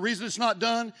what, the reason it's not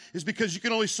done is because you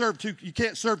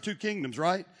can't serve two kingdoms,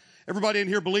 right? Everybody in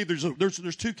here believe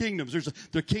there's two kingdoms. There's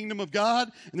the kingdom of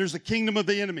God and there's the kingdom of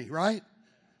the enemy, right?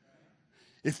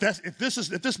 If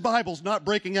this Bible's not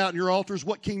breaking out in your altars,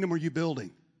 what kingdom are you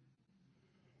building?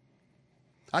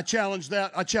 I challenge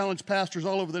that. I challenge pastors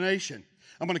all over the nation.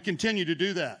 I'm going to continue to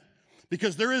do that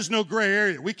because there is no gray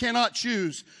area. We cannot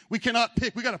choose. We cannot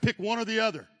pick. We got to pick one or the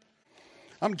other.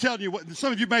 I'm telling you what,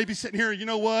 some of you may be sitting here, you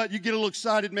know what? You get a little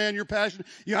excited, man. You're passionate.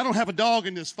 I don't have a dog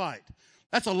in this fight.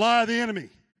 That's a lie of the enemy.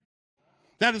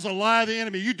 That is a lie of the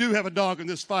enemy. You do have a dog in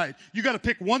this fight. You got to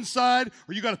pick one side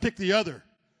or you got to pick the other.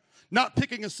 Not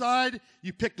picking a side,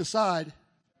 you picked a side.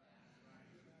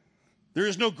 There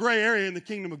is no gray area in the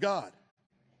kingdom of God.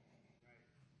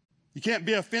 You can't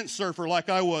be a fence surfer like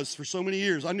I was for so many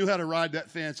years. I knew how to ride that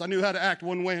fence. I knew how to act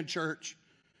one way in church.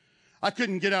 I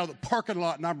couldn't get out of the parking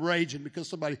lot and I'm raging because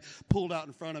somebody pulled out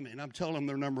in front of me and I'm telling them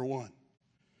they're number one.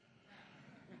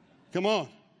 Come on.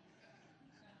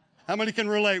 How many can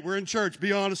relate? We're in church.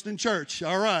 Be honest in church.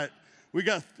 All right.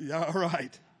 All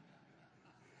right.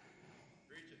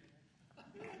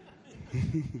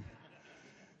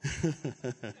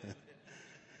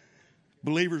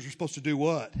 Believers are supposed to do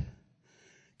what?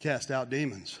 Cast out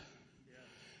demons.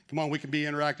 Come on, we can be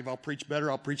interactive. I'll preach better.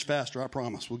 I'll preach faster. I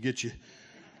promise. We'll get you.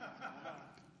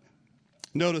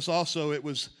 Notice also it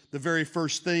was the very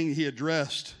first thing he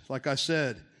addressed, like I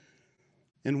said,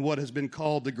 in what has been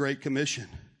called the Great Commission.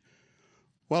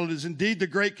 While it is indeed the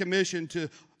Great Commission to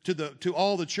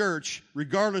all the church,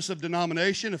 regardless of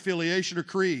denomination, affiliation, or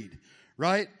creed,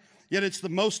 right? Yet it's the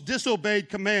most disobeyed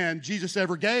command Jesus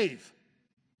ever gave.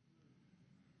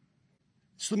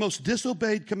 It's the most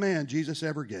disobeyed command Jesus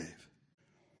ever gave.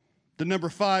 The number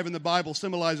 5 in the Bible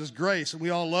symbolizes grace, and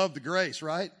we all love the grace,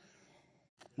 right?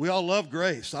 We all love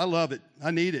grace. I love it.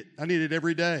 I need it. I need it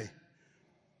every day.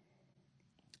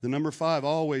 The number 5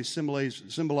 always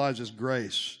symbolizes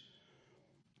grace,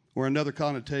 or another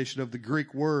connotation of the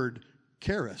Greek word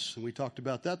charis, and we talked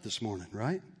about that this morning,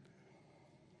 right?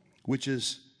 Which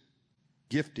is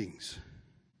giftings.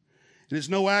 It is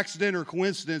no accident or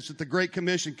coincidence that the Great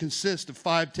Commission consists of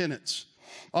 5 tenets,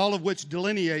 all of which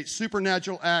delineate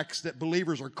supernatural acts that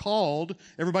believers are called,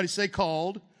 everybody say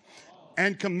called,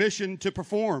 and commissioned to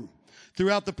perform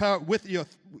throughout the power,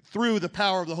 through the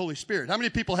power of the Holy Spirit. How many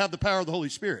people have the power of the Holy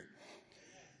Spirit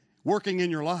working in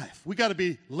your life? We got to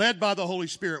be led by the Holy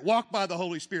Spirit, walk by the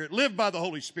Holy Spirit, live by the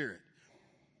Holy Spirit.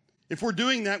 If we're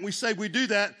doing that and we say we do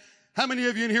that, how many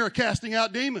of you in here are casting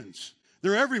out demons?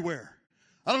 They're everywhere.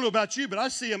 I don't know about you, but I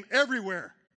see them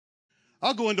everywhere.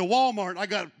 I'll go into Walmart and I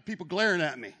got people glaring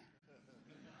at me.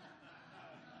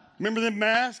 Remember them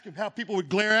masks? How people would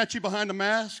glare at you behind a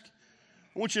mask?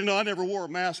 I want you to know I never wore a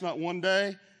mask, not one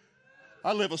day.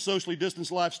 I live a socially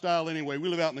distanced lifestyle anyway. We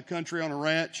live out in the country on a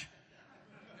ranch.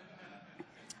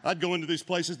 I'd go into these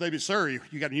places, they'd be, sir,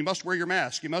 you must wear your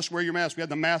mask. You must wear your mask. We had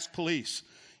the mask police,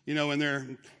 in there.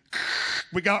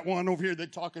 We got one over here.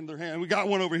 They'd talk in their hand. We got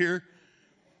one over here.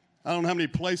 I don't know how many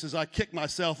places I kicked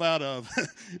myself out of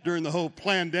during the whole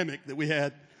pandemic that we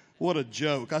had. What a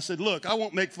joke. I said, look, I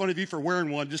won't make fun of you for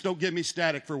wearing one. Just don't give me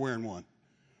static for wearing one.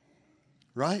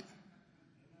 Right?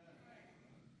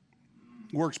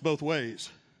 Works both ways.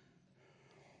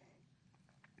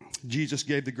 Jesus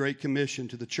gave the Great Commission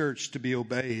to the church to be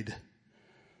obeyed.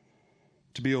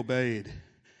 To be obeyed.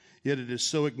 Yet it is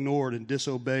so ignored and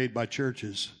disobeyed by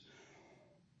churches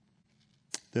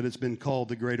that it's been called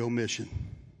the Great Omission.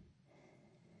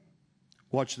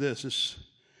 Watch this.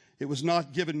 It was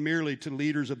not given merely to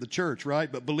leaders of the church,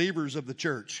 right? But believers of the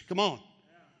church. Come on.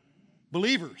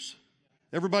 Believers.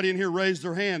 Everybody in here raise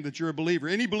their hand that you're a believer.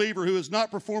 Any believer who is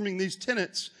not performing these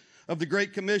tenets of the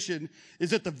Great Commission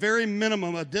is at the very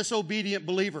minimum a disobedient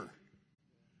believer.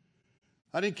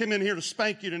 I didn't come in here to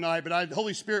spank you tonight, but the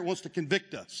Holy Spirit wants to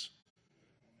convict us.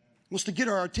 He wants to get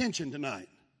our attention tonight.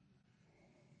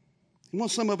 He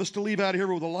wants some of us to leave out of here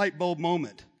with a light bulb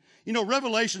moment.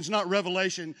 Revelation's not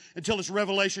revelation until it's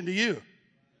revelation to you.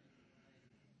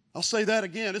 I'll say that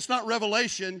again. It's not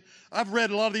revelation. I've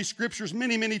read a lot of these scriptures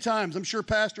many, many times. I'm sure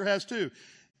Pastor has too.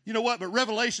 You know what? But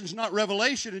revelation's not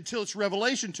revelation until it's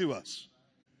revelation to us.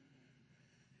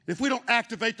 If we don't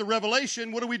activate the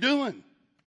revelation, what are we doing?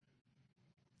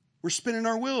 We're spinning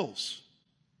our wheels.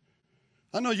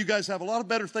 I know you guys have a lot of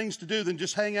better things to do than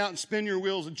just hang out and spin your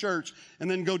wheels in church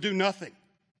and then go do nothing.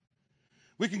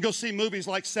 We can go see movies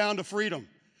like Sound of Freedom.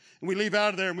 And we leave out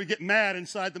of there and we get mad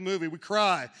inside the movie. We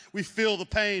cry. We feel the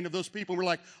pain of those people. And we're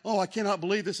like, oh, I cannot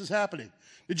believe this is happening.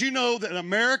 Did you know that in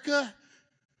America,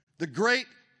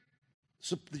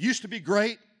 used to be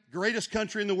greatest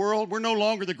country in the world, we're no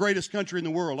longer the greatest country in the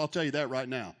world. I'll tell you that right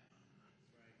now.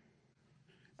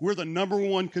 We're the number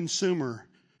 1 consumer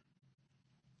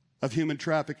of human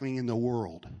trafficking in the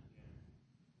world.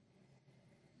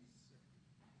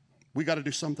 We got to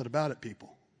do something about it,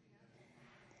 people.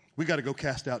 We got to go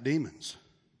cast out demons.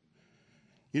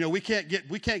 We can't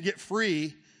get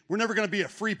free. We're never going to be a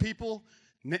free people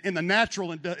in the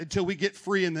natural until we get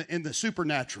free in the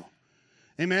supernatural.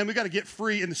 Amen. We got to get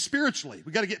free in the spiritually.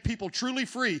 We got to get people truly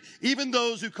free, even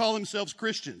those who call themselves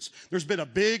Christians. There's been a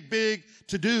big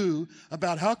to-do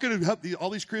about how can all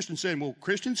these Christians saying, well,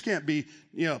 Christians can't be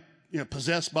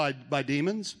possessed by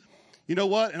demons. You know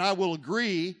what? And I will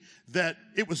agree that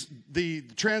it was the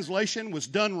translation was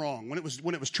done wrong. When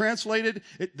it was translated,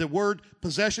 the word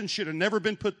possession should have never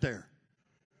been put there.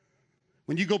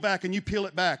 When you go back and you peel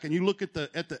it back and you look at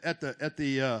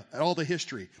all the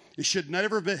history, it should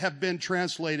never have been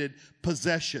translated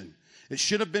possession. It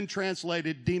should have been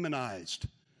translated demonized.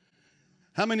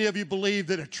 How many of you believe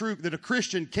that a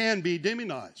Christian can be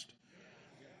demonized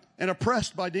and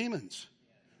oppressed by demons?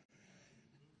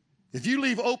 If you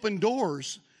leave open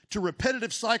doors to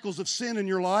repetitive cycles of sin in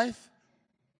your life,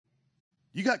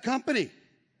 you got company.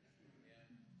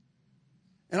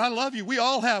 And I love you. We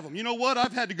all have them. You know what?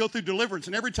 I've had to go through deliverance.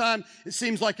 And it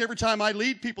seems like every time I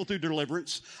lead people through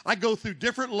deliverance, I go through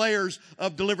different layers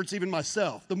of deliverance, even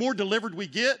myself. The more delivered we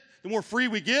get, the more free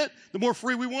we get, the more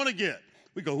free we want to get.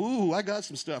 We go, ooh, I got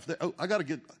some stuff. I got to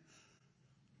get.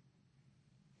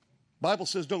 Bible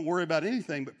says don't worry about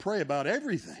anything, but pray about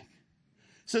everything.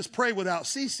 It says pray without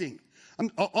ceasing.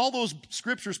 All those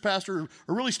scriptures, Pastor,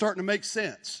 are really starting to make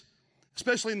sense,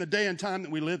 especially in the day and time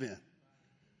that we live in.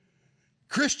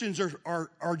 Christians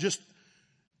are just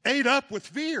ate up with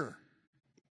fear.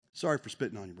 Sorry for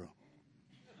spitting on you, bro.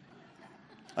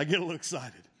 I get a little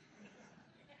excited.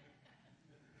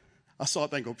 I saw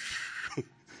that thing go.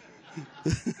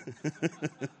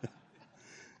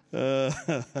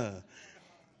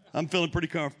 I'm feeling pretty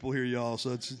comfortable here, y'all.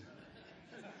 So it's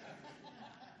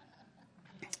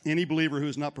any believer who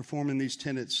is not performing these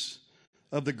tenets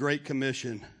of the Great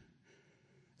Commission,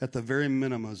 at the very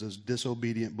minimum, is a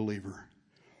disobedient believer.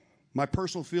 My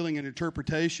personal feeling and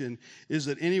interpretation is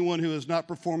that anyone who is not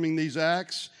performing these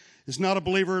acts is not a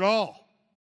believer at all.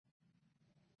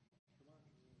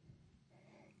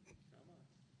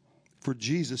 For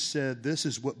Jesus said, this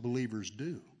is what believers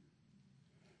do.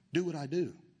 Do what I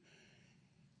do.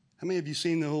 How many of you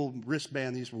seen the old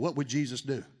wristband? What would Jesus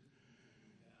do?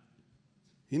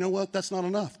 You know what? That's not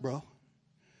enough, bro.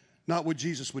 Not what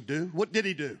Jesus would do. What did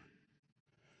he do?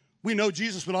 We know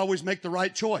Jesus would always make the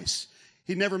right choice.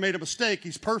 He never made a mistake.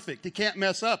 He's perfect. He can't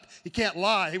mess up. He can't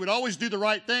lie. He would always do the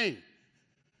right thing.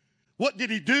 What did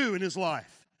he do in his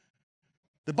life?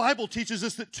 The Bible teaches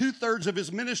us that 2/3 of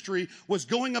his ministry was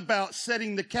going about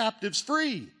setting the captives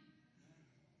free.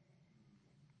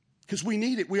 Because we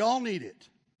need it. We all need it.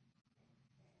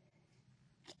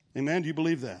 Amen? Do you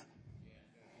believe that?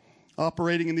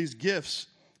 Operating in these gifts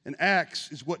and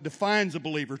acts is what defines a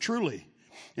believer, truly.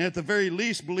 And at the very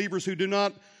least, believers who do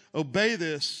not obey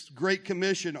this Great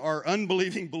Commission are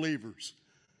unbelieving believers.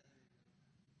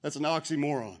 That's an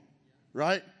oxymoron,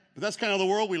 right? But that's kind of the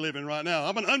world we live in right now.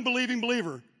 I'm an unbelieving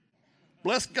believer.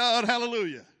 Bless God,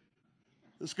 hallelujah.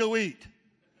 Let's go eat.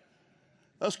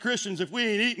 Us Christians, if we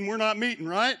ain't eating, we're not meeting,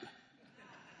 right?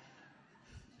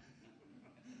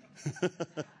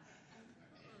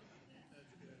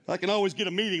 I can always get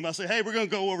a meeting. I say, hey, we're going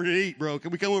to go over to eat, bro.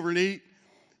 Can we come over and eat?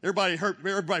 Everybody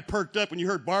perked up when you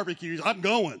heard barbecue. I'm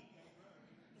going.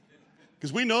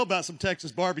 Because we know about some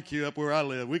Texas barbecue up where I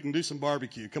live. We can do some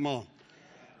barbecue. Come on.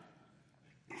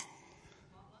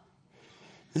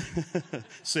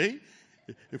 See?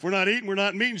 If we're not eating, we're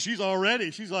not meeting. She's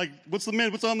like, what's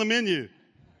on the menu?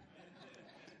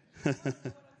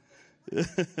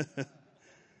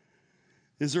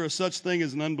 Is there a such thing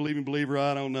as an unbelieving believer?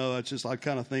 I don't know. I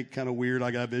kind of think kind of weird.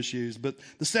 I got issues. But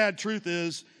the sad truth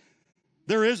is,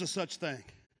 there is a such thing.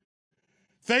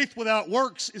 Faith without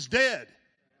works is dead.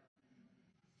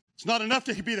 It's not enough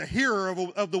to be the hearer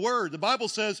of the word. The Bible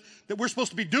says that we're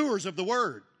supposed to be doers of the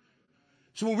word.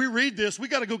 So when we read this, we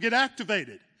got to go get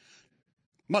activated.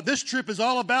 This trip is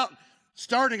all about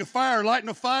starting a fire, lighting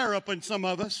a fire up in some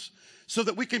of us so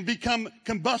that we can become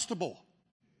combustible.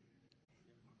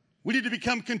 We need to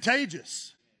become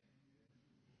contagious.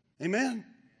 Amen?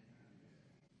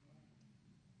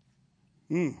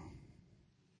 I'm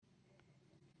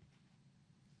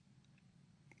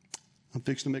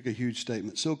fixing to make a huge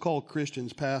statement. So-called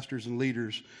Christians, pastors, and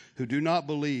leaders who do not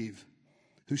believe,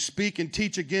 who speak and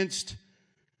teach against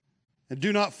and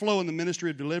do not flow in the ministry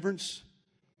of deliverance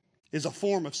is a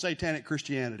form of satanic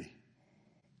Christianity.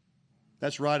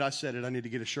 That's right, I said it. I need to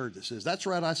get a shirt that says, that's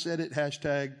right, I said it,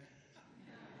 hashtag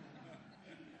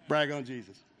brag on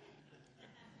Jesus.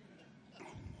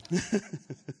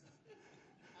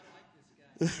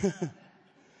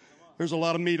 There's a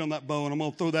lot of meat on that bone. I'm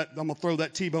going to throw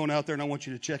that T-bone out there, and I want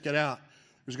you to check it out.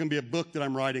 There's going to be a book that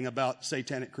I'm writing about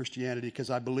satanic Christianity because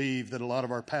I believe that a lot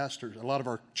of our pastors, a lot of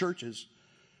our churches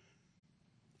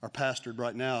are pastored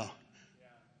right now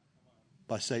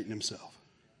by Satan himself.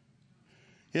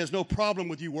 He has no problem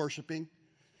with you worshiping.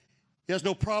 He has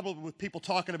no problem with people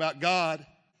talking about God.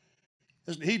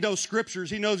 He knows scriptures.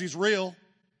 He knows he's real.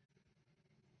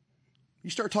 You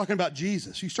start talking about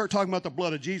Jesus. You start talking about the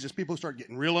blood of Jesus, people start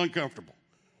getting real uncomfortable.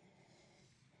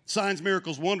 Signs,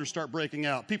 miracles, wonders start breaking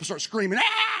out. People start screaming,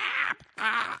 ah!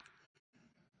 Ah!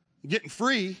 Getting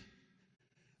free.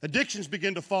 Addictions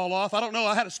begin to fall off. I don't know.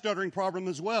 I had a stuttering problem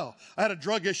as well. I had a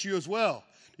drug issue as well.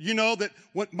 You know that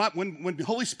when the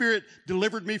Holy Spirit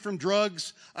delivered me from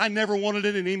drugs, I never wanted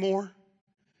it anymore.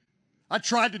 I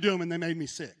tried to do them and they made me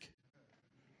sick.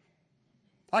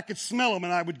 I could smell them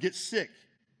and I would get sick.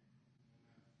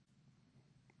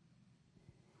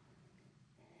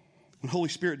 When Holy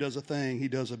Spirit does a thing, he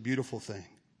does a beautiful thing.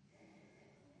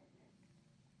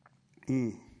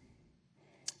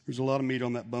 There's a lot of meat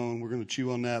on that bone. We're going to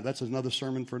chew on that. That's another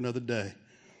sermon for another day.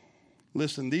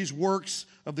 Listen, these works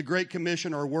of the Great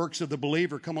Commission are works of the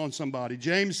believer. Come on, somebody.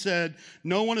 James said,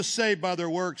 no one is saved by their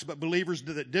works, but believers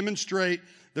that demonstrate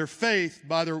their faith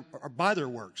by their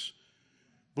works.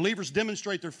 Believers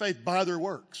demonstrate their faith by their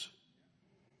works.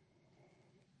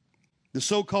 The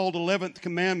so-called 11th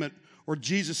commandment, or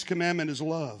Jesus' commandment, is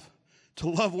love. To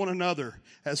love one another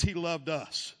as he loved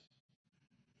us.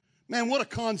 Man, what a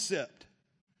concept.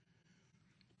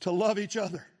 To love each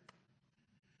other.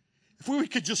 If we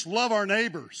could just love our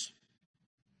neighbors,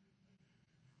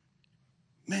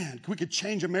 man, we could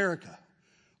change America.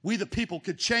 We the people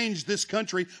could change this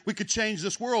country. We could change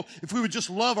this world if we would just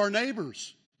love our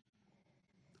neighbors.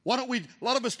 Why don't we, a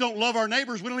lot of us don't love our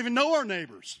neighbors. We don't even know our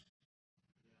neighbors.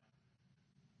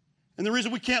 And the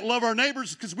reason we can't love our neighbors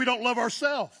is because we don't love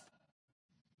ourselves.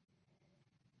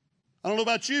 I don't know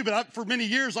about you, but for many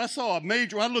years I saw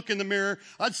I'd look in the mirror,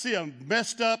 I'd see a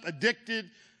messed up, addicted.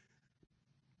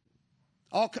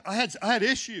 I had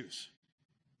issues.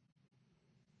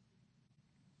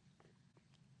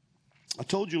 I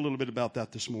told you a little bit about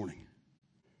that this morning.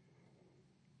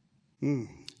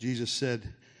 Jesus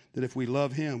said that if we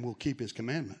love him, we'll keep his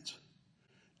commandments.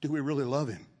 Do we really love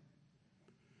him?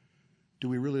 Do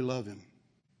we really love him?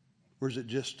 Or is it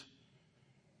just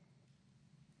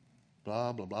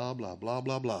blah, blah, blah, blah, blah,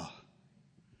 blah, blah?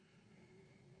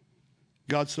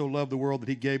 God so loved the world that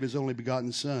he gave his only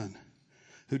begotten Son,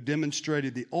 who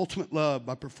demonstrated the ultimate love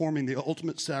by performing the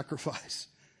ultimate sacrifice.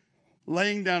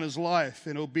 Laying down his life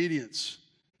in obedience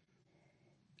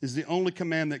is the only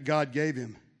command that God gave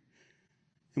him.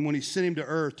 And when he sent him to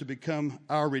earth to become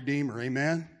our Redeemer,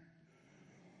 amen?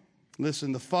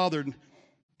 Listen, the Father,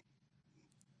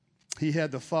 he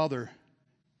had the Father,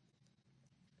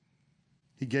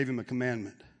 he gave him a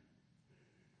commandment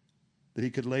that he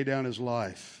could lay down his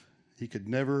life. He could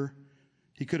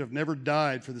have never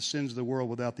died for the sins of the world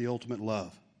without the ultimate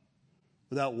love,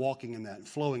 without walking in that and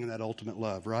flowing in that ultimate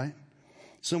love, right?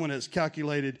 Someone has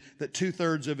calculated that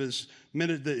 2/3 of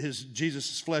his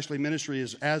Jesus' fleshly ministry,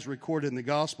 is as recorded in the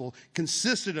gospel,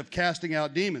 consisted of casting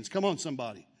out demons. Come on,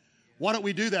 somebody. Why don't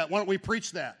we do that? Why don't we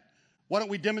preach that? Why don't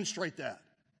we demonstrate that?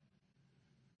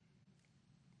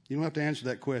 You don't have to answer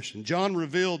that question. John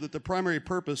revealed that the primary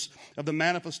purpose of the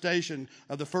manifestation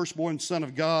of the firstborn Son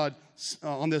of God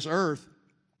on this earth,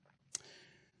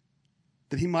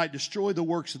 that he might destroy the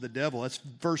works of the devil. That's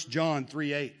 1 John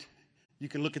 3:8. You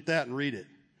can look at that and read it.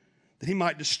 That he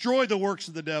might destroy the works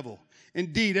of the devil.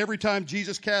 Indeed, every time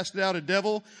Jesus casted out a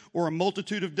devil or a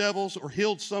multitude of devils or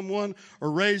healed someone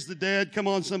or raised the dead, come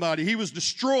on somebody, he was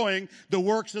destroying the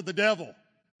works of the devil.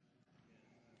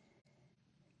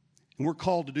 And we're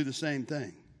called to do the same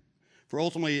thing. For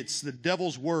ultimately, it's the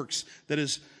devil's works that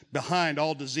is behind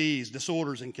all disease,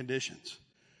 disorders, and conditions.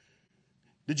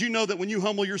 Did you know that when you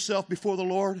humble yourself before the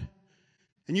Lord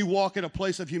and you walk in a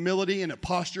place of humility and a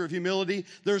posture of humility,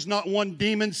 there's not one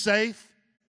demon safe?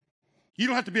 You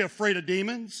don't have to be afraid of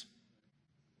demons.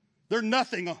 They're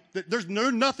nothing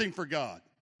for God.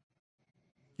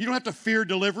 You don't have to fear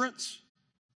deliverance.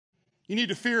 You need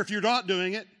to fear if you're not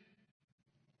doing it,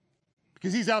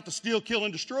 because he's out to steal, kill,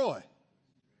 and destroy.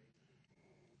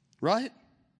 Right?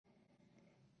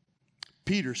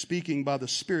 Peter, speaking by the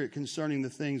Spirit concerning the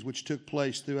things which took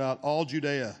place throughout all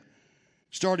Judea,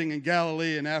 starting in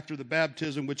Galilee and after the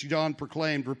baptism which John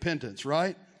proclaimed, repentance,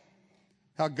 right?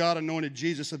 How God anointed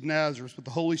Jesus of Nazareth with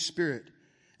the Holy Spirit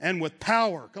and with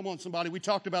power. Come on, somebody. We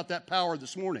talked about that power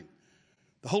this morning.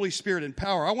 The Holy Spirit and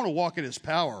power. I want to walk in his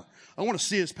power. I want to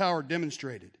see his power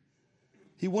demonstrated.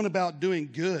 He went about doing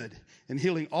good and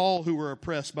healing all who were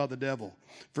oppressed by the devil,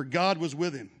 for God was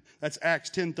with him. That's Acts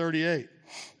 10:38.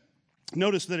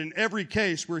 Notice that in every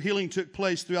case where healing took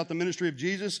place throughout the ministry of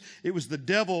Jesus, it was the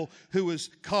devil who was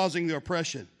causing the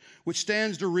oppression, which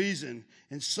stands to reason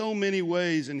in so many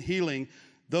ways in healing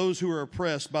those who are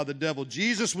oppressed by the devil.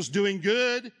 Jesus was doing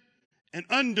good and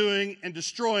undoing and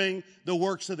destroying the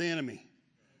works of the enemy.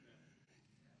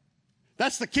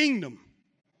 That's the kingdom.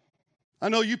 I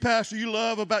know you, pastor, you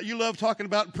love talking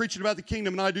about and preaching about the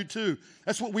kingdom, and I do too.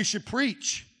 That's what we should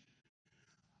preach.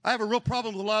 I have a real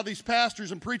problem with a lot of these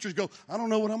pastors and preachers go, I don't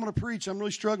know what I'm going to preach. I'm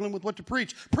really struggling with what to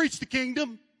preach. Preach the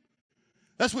kingdom.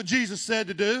 That's what Jesus said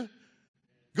to do.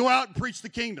 Go out and preach the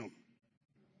kingdom.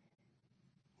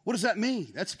 What does that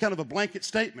mean? That's kind of a blanket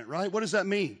statement, right? What does that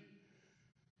mean?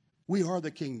 We are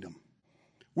the kingdom.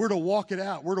 We're to walk it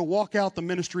out. We're to walk out the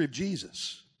ministry of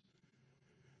Jesus.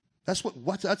 That's what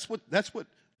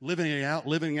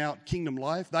living out kingdom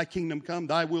life. Thy kingdom come,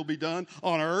 thy will be done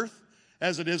on earth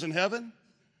as it is in heaven.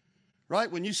 Right?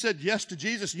 When you said yes to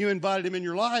Jesus and you invited him in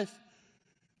your life,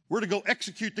 we're to go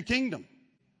execute the kingdom.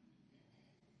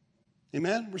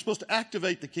 Amen? We're supposed to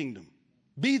activate the kingdom.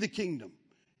 Be the kingdom.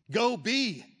 Go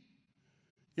be. You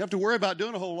don't have to worry about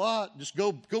doing a whole lot. Just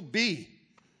go be.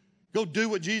 Go do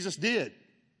what Jesus did.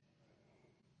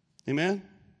 Amen?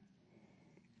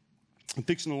 I'm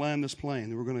fixing to land this plane,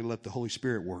 and we're going to let the Holy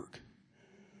Spirit work.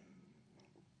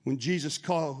 When Jesus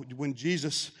called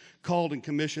and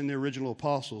commissioned the original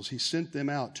apostles, he sent them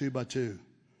out 2 by 2.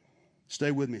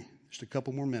 Stay with me just a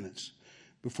couple more minutes.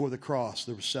 Before the cross,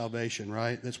 there was salvation,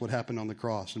 right? That's what happened on the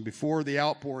cross. And before the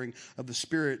outpouring of the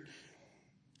Spirit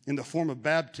in the form of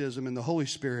baptism in the Holy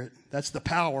Spirit, that's the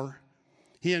power,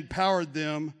 he empowered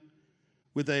them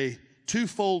with a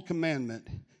twofold commandment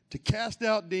to cast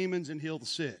out demons and heal the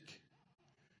sick.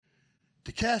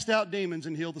 To cast out demons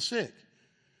and heal the sick.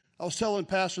 I was telling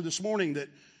Pastor this morning that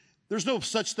there's no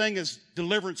such thing as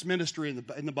deliverance ministry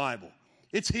in the Bible.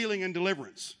 It's healing and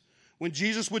deliverance. When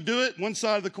Jesus would do it, one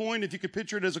side of the coin, if you could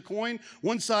picture it as a coin,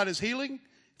 one side is healing.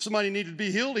 If somebody needed to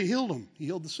be healed, he healed them. He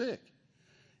healed the sick.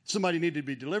 If somebody needed to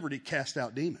be delivered, he cast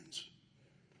out demons.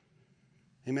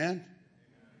 Amen?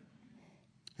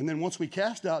 And then once we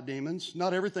cast out demons,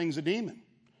 not everything's a demon.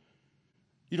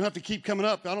 You don't have to keep coming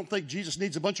up. I don't think Jesus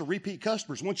needs a bunch of repeat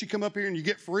customers. Once you come up here and you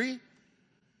get free,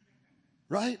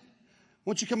 right?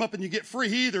 Once you come up and you get free,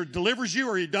 he either delivers you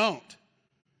or he don't.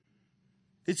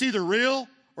 It's either real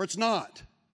or it's not.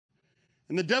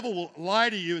 And the devil will lie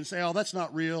to you and say, oh, that's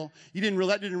not real. That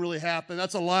didn't really happen.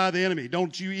 That's a lie of the enemy.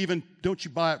 Don't you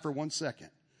buy it for 1 second.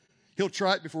 He'll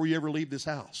try it before you ever leave this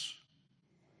house.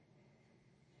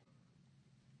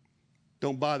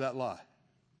 Don't buy that lie.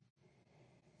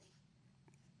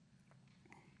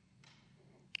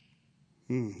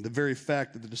 The very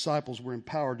fact that the disciples were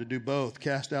empowered to do both,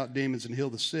 cast out demons and heal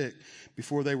the sick,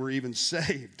 before they were even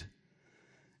saved,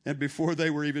 and before they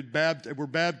were even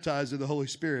baptized in the Holy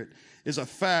Spirit, is a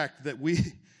fact that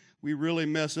we really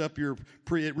mess up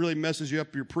it really messes you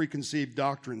up your preconceived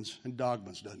doctrines and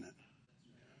dogmas, doesn't it?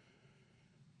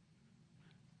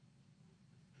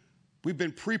 We've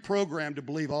been pre-programmed to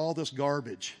believe all this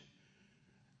garbage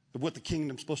of what the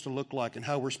kingdom's supposed to look like and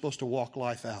how we're supposed to walk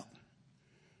life out.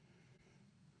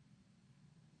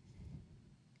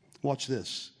 Watch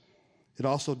this. It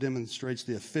also demonstrates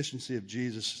the efficiency of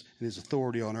Jesus and his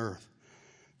authority on earth.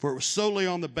 For it was solely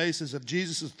on the basis of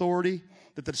Jesus' authority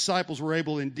that the disciples were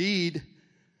able indeed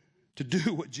to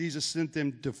do what Jesus sent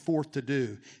them forth to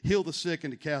do, heal the sick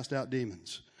and to cast out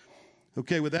demons.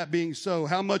 Okay, with that being so,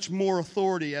 how much more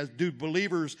authority do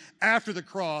believers after the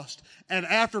cross and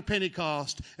after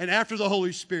Pentecost and after the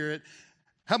Holy Spirit,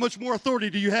 how much more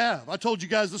authority do you have? I told you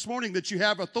guys this morning that you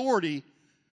have authority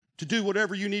to do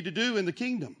whatever you need to do in the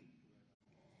kingdom.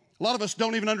 A lot of us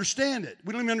don't even understand it.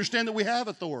 We don't even understand that we have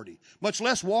authority, much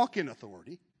less walk in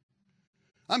authority.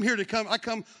 I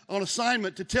come on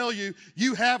assignment to tell you,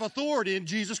 you have authority in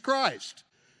Jesus Christ.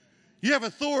 You have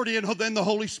authority in the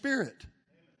Holy Spirit.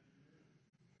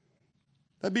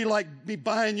 That'd be like me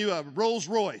buying you a Rolls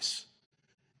Royce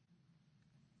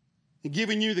and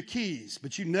giving you the keys,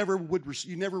 but you never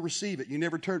receive it. You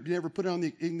never put it on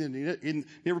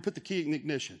never put the key in the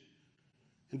ignition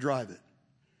and drive it.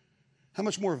 How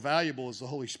much more valuable is the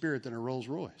Holy Spirit than a Rolls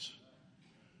Royce?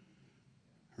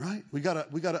 Right? We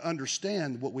gotta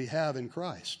understand what we have in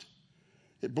Christ.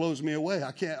 It blows me away.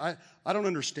 I don't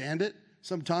understand it.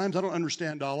 Sometimes I don't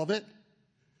understand all of it.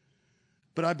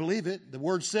 But I believe it. The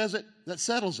Word says it. That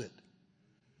settles it.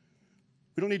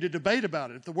 We don't need to debate about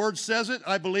it. If the Word says it,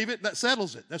 I believe it. That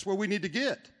settles it. That's where we need to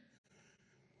get.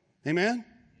 Amen?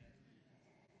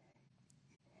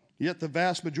 Yet the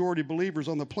vast majority of believers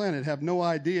on the planet have no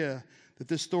idea that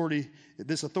this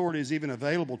authority is even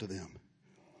available to them.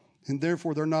 And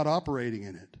therefore, they're not operating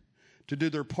in it to do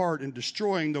their part in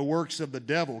destroying the works of the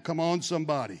devil. Come on,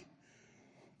 somebody.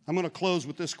 I'm going to close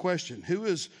with this question. Who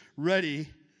is ready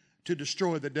to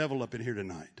destroy the devil up in here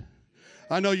tonight?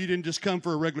 I know you didn't just come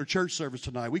for a regular church service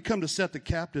tonight. We come to set the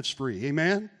captives free.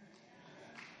 Amen?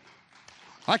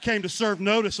 I came to serve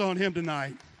notice on him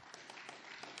tonight.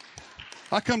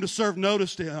 I come to serve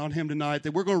notice on him tonight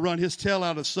that we're going to run his tail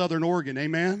out of Southern Oregon.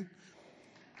 Amen?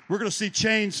 We're going to see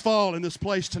chains fall in this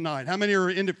place tonight. How many are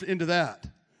into that?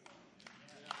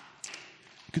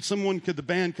 Could the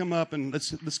band come up and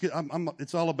let's get,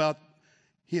 it's all about,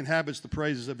 he inhabits the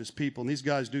praises of his people. And these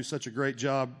guys do such a great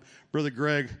job. Brother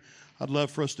Greg, I'd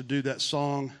love for us to do that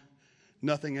song,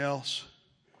 Nothing Else.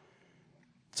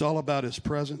 It's all about his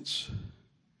presence.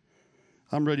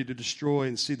 I'm ready to destroy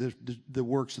and see the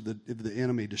works of the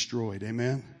enemy destroyed.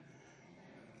 Amen.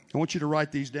 I want you to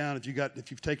write these down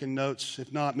if you've taken notes.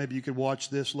 If not, maybe you could watch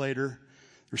this later.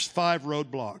 There's 5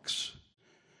 roadblocks.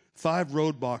 5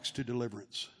 roadblocks to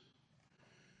deliverance.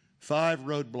 5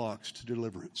 roadblocks to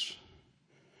deliverance.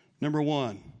 Number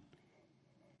 1,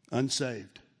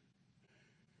 unsaved.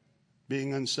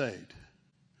 Being unsaved.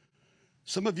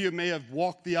 Some of you may have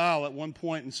walked the aisle at one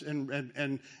point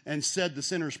and said the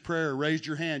sinner's prayer, raised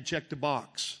your hand, checked the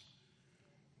box.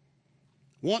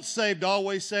 Once saved,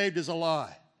 always saved is a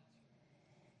lie.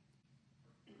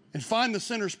 And find the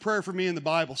sinner's prayer for me in the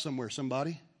Bible somewhere,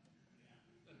 somebody.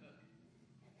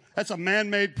 That's a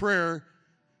man-made prayer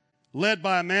led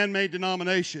by a man-made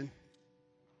denomination.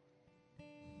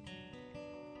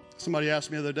 Somebody asked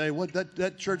me the other day, what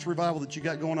that church revival that you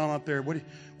got going on out there,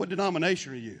 what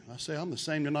denomination are you? I say, I'm the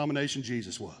same denomination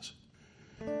Jesus was.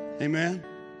 Amen?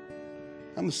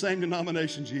 I'm the same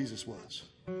denomination Jesus was.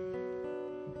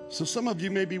 So some of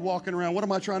you may be walking around, what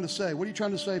am I trying to say? What are you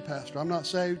trying to say, Pastor? I'm not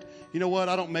saved. You know what?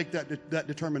 I don't make that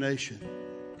determination.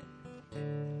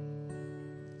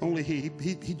 Only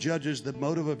He judges the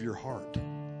motive of your heart.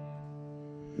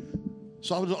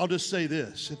 So I'll just say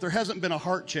this. If there hasn't been a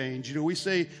heart change, you know, we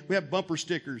have bumper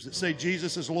stickers that say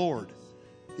Jesus is Lord.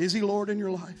 Is He Lord in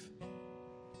your life?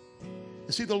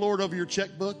 Is He the Lord over your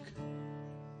checkbook?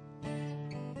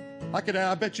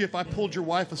 I bet you if I pulled your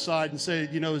wife aside and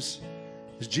said, you know, is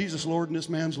Jesus Lord in this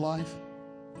man's life?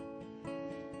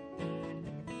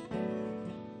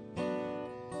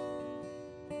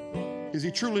 Is He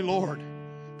truly Lord?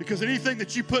 Because anything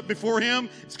that you put before Him,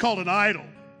 it's called an idol.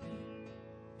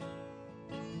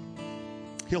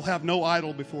 He'll have no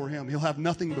idol before Him. He'll have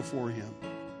nothing before Him.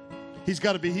 He's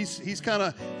got to be, he's kind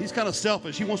of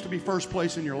selfish. He wants to be first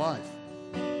place in your life.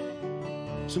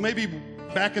 So maybe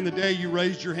back in the day you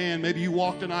raised your hand, maybe you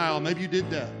walked an aisle, maybe you did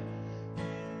that.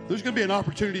 There's going to be an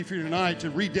opportunity for you tonight to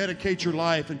rededicate your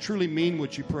life and truly mean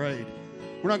what you prayed.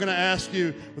 We're not going to ask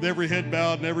you with every head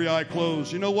bowed and every eye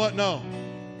closed. You know what? No.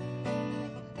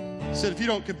 He said, if you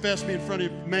don't confess me in front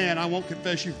of man, I won't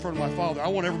confess you in front of my Father. I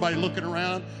want everybody looking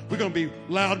around. We're going to be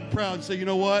loud and proud and say, you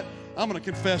know what? I'm going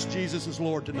to confess Jesus as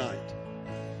Lord tonight.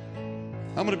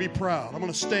 I'm going to be proud. I'm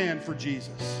going to stand for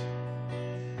Jesus.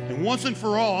 And once and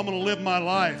for all, I'm going to live my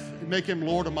life and make Him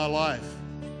Lord of my life.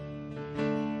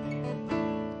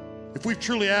 If we've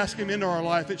truly asked Him into our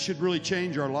life, it should really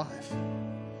change our life.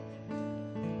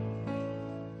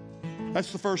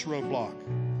 That's the first roadblock.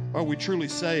 Are we truly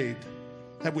saved?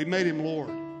 Have we made Him Lord?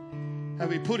 Have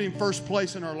we put Him first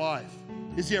place in our life?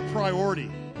 Is He a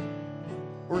priority?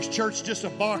 Or is church just a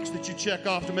box that you check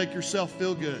off to make yourself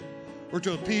feel good or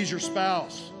to appease your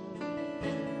spouse?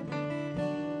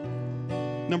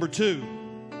 Number 2,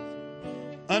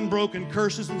 unbroken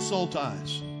curses and soul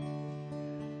ties.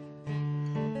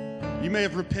 You may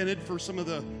have repented for some of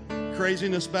the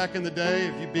craziness back in the day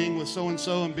of you being with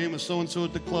so-and-so and being with so-and-so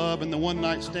at the club and the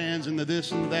one-night stands and the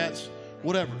this and the that's,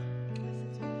 whatever.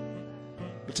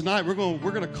 But tonight we're going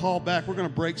to call back. We're going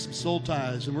to break some soul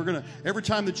ties. And every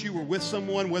time that you were with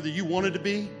someone, whether you wanted to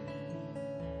be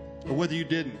or whether you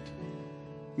didn't.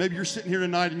 Maybe you're sitting here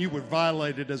tonight and you were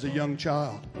violated as a young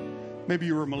child. Maybe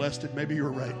you were molested. Maybe you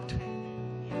were raped.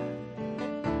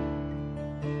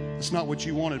 It's not what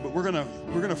you wanted, but we're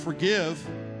going to forgive.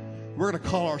 We're going to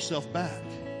call ourselves back.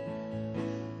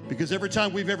 Because every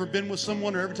time we've ever been with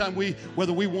someone, or every time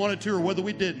whether we wanted to or whether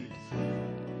we didn't,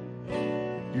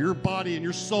 your body and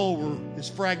your soul is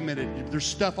fragmented. There's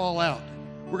stuff all out.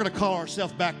 We're going to call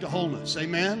ourselves back to wholeness.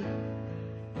 Amen?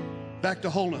 Back to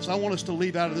wholeness. I want us to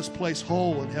leave out of this place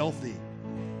whole and healthy.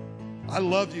 I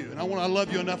love you, and I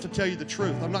love you enough to tell you the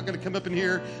truth. I'm not going to come up in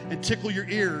here and tickle your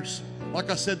ears, like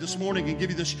I said this morning, and give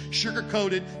you this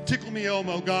sugar-coated,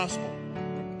 tickle-me-Elmo gospel.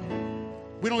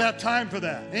 We don't have time for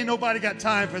that. Ain't nobody got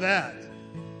time for that.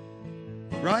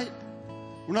 Right?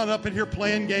 We're not up in here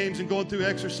playing games and going through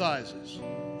exercises.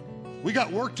 We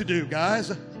got work to do,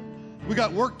 guys. We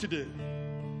got work to do.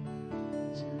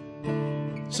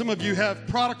 Some of you have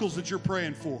prodigals that you're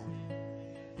praying for.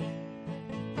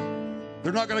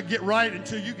 They're not going to get right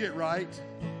until you get right.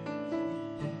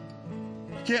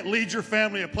 You can't lead your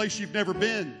family a place you've never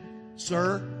been,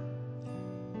 sir,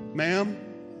 ma'am.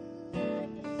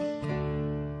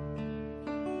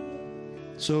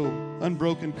 So,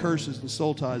 unbroken curses and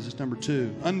soul ties is number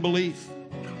 2. Unbelief.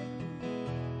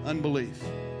 Unbelief.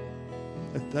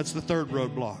 That's the third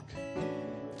roadblock.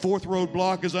 Fourth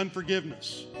roadblock is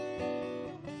unforgiveness.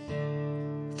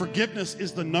 Forgiveness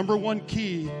is the number 1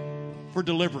 key for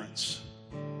deliverance.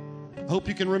 I hope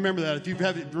you can remember that. If you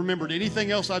haven't remembered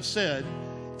anything else I've said,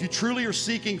 if you truly are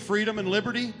seeking freedom and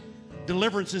liberty,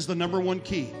 deliverance is the number 1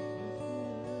 key.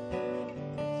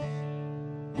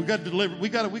 We got to deliver. We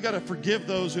got to forgive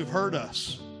those who've hurt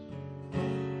us,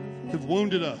 who've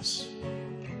wounded us.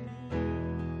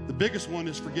 The biggest one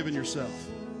is forgiving yourself.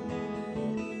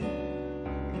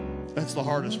 That's the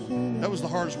hardest one. That was the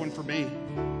hardest one for me,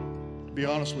 to be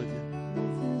honest with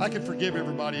you. I can forgive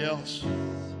everybody else.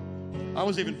 I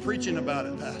was even preaching about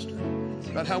it, Pastor,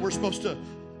 about how we're supposed to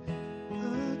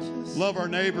love our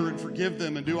neighbor and forgive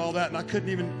them and do all that, and I couldn't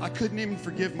even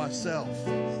forgive myself.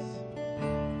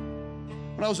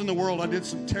 When I was in the world, I did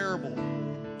some terrible,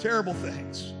 terrible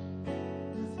things.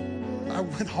 I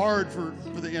went hard for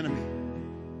the enemy.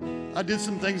 I did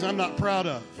some things I'm not proud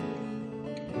of.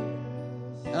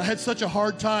 And I had such a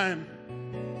hard time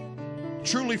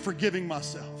truly forgiving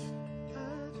myself.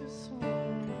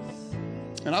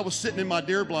 And I was sitting in my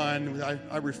deer blind.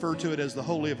 I refer to it as the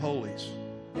Holy of Holies.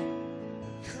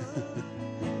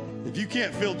 If you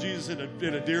can't feel Jesus in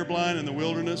a deer blind in the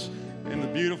wilderness, in the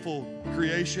beautiful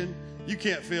creation, you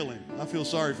can't feel him. I feel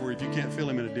sorry for you if you can't feel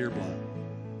him in a deer blind.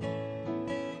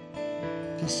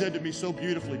 He said to me so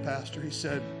beautifully, Pastor, he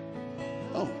said,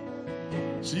 oh,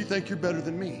 so you think you're better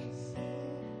than me?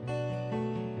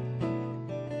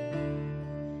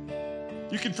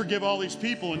 You can forgive all these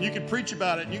people and you can preach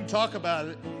about it and you can talk about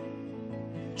it,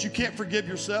 but you can't forgive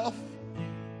yourself?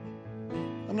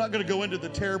 I'm not going to go into the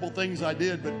terrible things I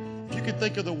did, but if you could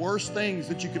think of the worst things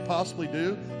that you could possibly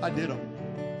do, I did them.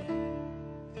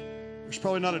 There's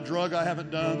probably not a drug I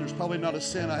haven't done. There's probably not a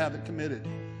sin I haven't committed.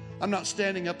 I'm not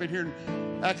standing up in here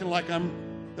and acting like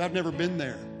I've never been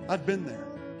there. I've been there.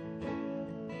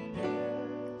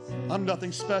 I'm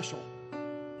nothing special.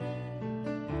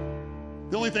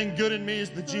 The only thing good in me is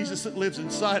the Jesus that lives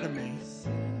inside of me.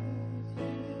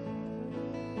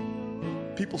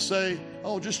 People say,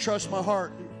 oh, just trust my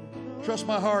heart. Trust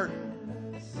my heart.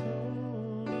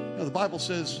 No, the Bible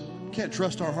says you can't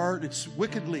trust our heart. It's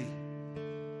wickedly.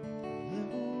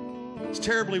 It's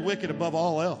terribly wicked above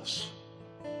all else.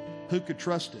 Who could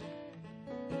trust it?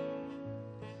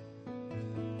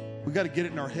 We've got to get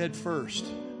it in our head first.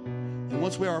 And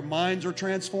once our minds are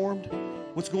transformed,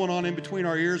 what's going on in between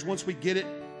our ears, once we get it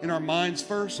in our minds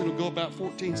first, it'll go about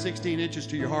 14, 16 inches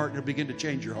to your heart and it'll begin to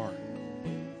change your heart.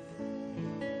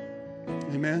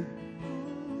 Amen?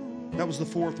 That was the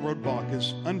fourth roadblock,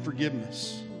 is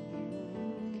unforgiveness.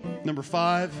 Number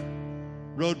 5,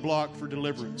 roadblock for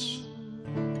deliverance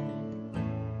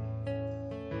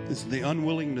is the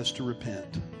unwillingness to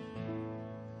repent.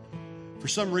 For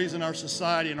some reason, our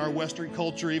society and our Western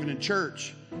culture, even in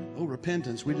church, oh,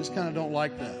 repentance, we just kind of don't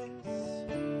like that.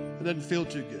 It doesn't feel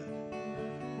too good.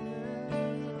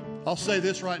 I'll say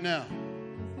this right now.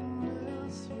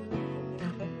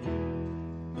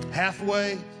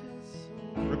 Halfway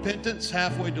repentance,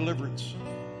 halfway deliverance.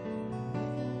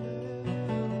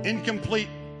 Incomplete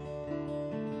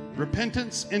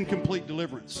repentance, incomplete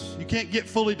deliverance. You can't get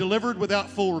fully delivered without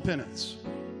full repentance.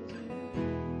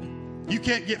 You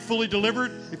can't get fully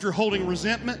delivered if you're holding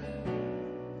resentment,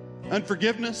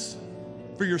 unforgiveness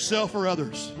for yourself or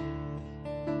others.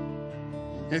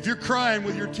 And if you're crying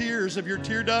with your tears of your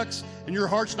tear ducts and your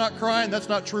heart's not crying, that's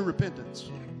not true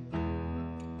repentance.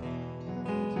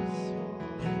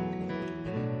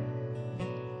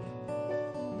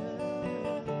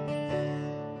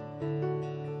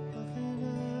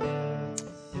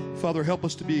 Father, help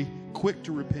us to be quick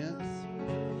to repent.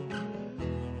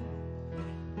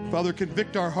 Father,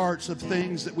 convict our hearts of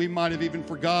things that we might have even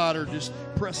forgot or just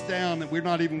pressed down that we're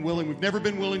not even willing. We've never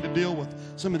been willing to deal with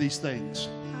some of these things.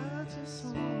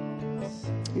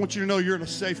 I want you to know you're in a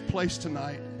safe place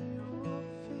tonight.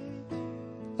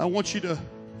 I want you to,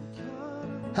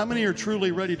 how many are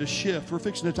truly ready to shift? We're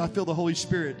fixing to, I feel the Holy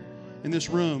Spirit in this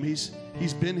room. He's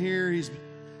been here.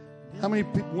 How many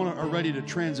people are ready to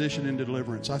transition into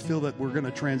deliverance? I feel that we're going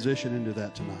to transition into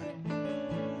that tonight.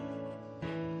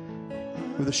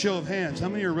 With a show of hands, how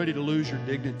many are ready to lose your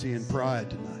dignity and pride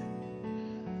tonight?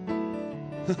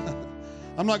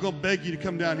 I'm not going to beg you to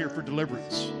come down here for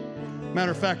deliverance.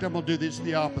 Matter of fact, I'm going to do this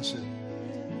the opposite.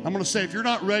 I'm going to say, if you're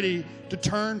not ready to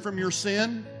turn from your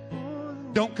sin,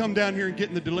 don't come down here and get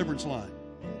in the deliverance line.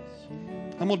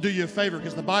 I'm going to do you a favor,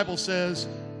 because the Bible says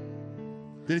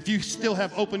that if you still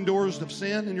have open doors of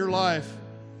sin in your life,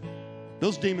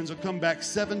 those demons will come back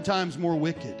 7 times more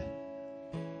wicked.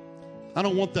 I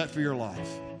don't want that for your life.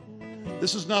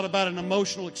 This is not about an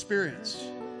emotional experience.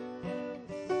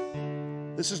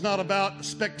 This is not about a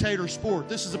spectator sport.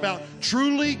 This is about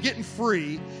truly getting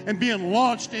free and being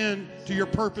launched into your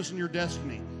purpose and your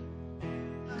destiny.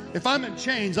 If I'm in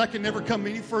chains, I can never come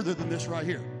any further than this right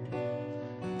here.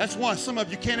 That's why some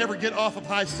of you can't ever get off of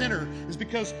high center, is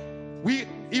because we,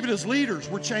 even as leaders,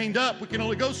 we're chained up. We can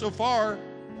only go so far.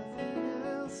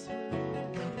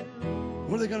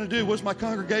 What are they going to do? What's my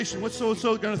congregation? What's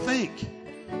so-and-so going to think?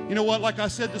 You know what? Like I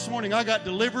said this morning, I got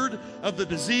delivered of the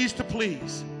disease to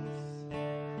please.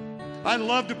 I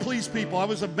love to please people. I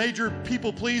was a major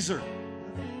people pleaser.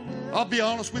 I'll be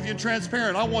honest with you and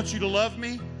transparent. I want you to love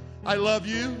me. I love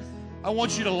you. I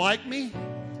want you to like me.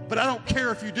 But I don't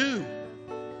care if you do.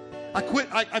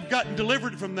 I've gotten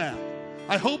delivered from that.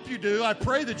 I hope you do. I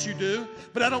pray that you do.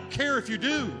 But I don't care if you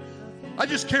do. I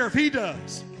just care if he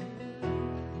does.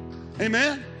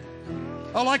 Amen?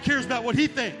 All I care is about what he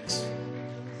thinks.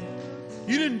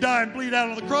 You didn't die and bleed out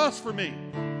on the cross for me.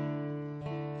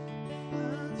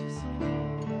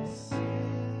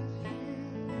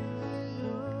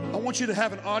 I want you to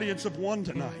have an audience of one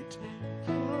tonight.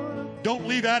 Don't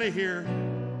leave out of here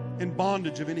in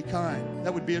bondage of any kind.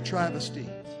 That would be a travesty.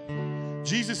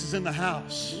 Jesus is in the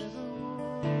house.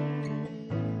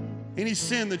 Any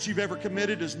sin that you've ever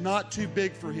committed is not too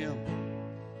big for him.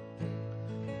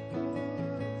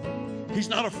 He's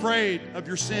not afraid of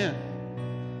your sin.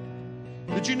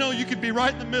 Did you know you could be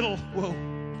right in the middle? Whoa.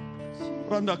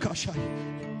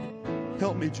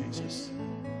 Help me, Jesus.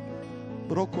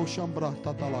 I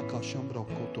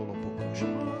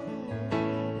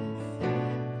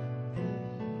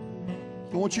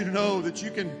want you to know that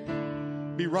you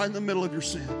can be right in the middle of your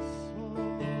sin.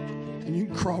 And you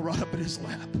can crawl right up in his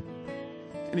lap.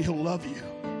 And he'll love you.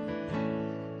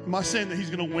 Am I saying that he's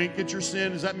going to wink at your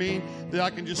sin? Does that mean that I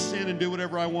can just sin and do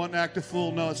whatever I want and act a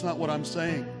fool? No, it's not what I'm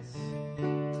saying.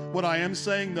 What I am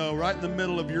saying, though, right in the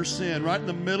middle of your sin, right in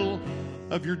the middle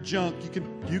of your junk,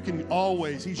 you can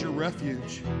always, he's your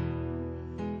refuge.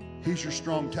 He's your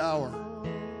strong tower.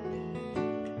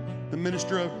 The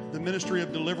ministry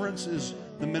of deliverance is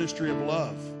the ministry of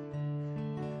love.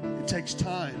 It takes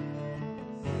time.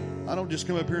 I don't just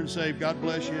come up here and say, God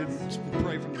bless you, and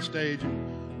pray from the stage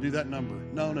and do that number.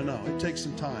 No. It takes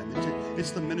some time.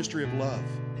 It's the ministry of love.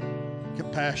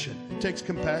 Compassion. It takes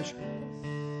compassion.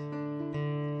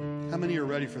 How many are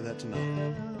ready for that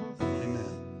tonight? Amen.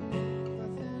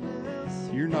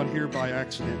 You're not here by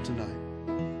accident tonight.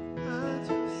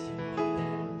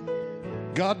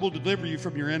 God will deliver you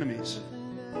from your enemies.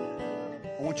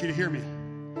 I want you to hear me.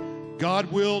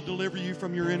 God will deliver you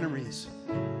from your enemies.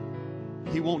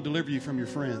 He won't deliver you from your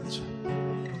friends.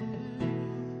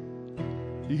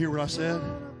 You hear what I said?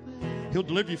 He'll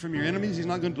deliver you from your enemies. He's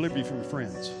not going to deliver you from your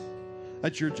friends.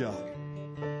 That's your job.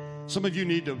 Some of you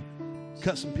need to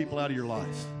cut some people out of your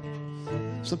life.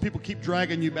 Some people keep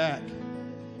dragging you back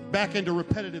into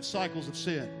repetitive cycles of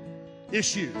sin,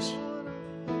 issues.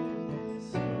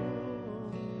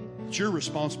 It's your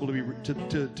responsibility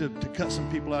to cut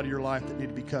some people out of your life that need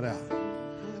to be cut out.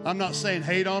 I'm not saying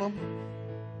hate on them.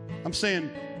 I'm saying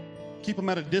keep them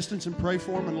at a distance and pray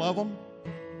for them and love them.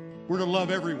 We're to love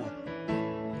everyone.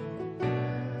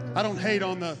 I don't hate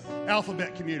on the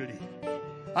alphabet community.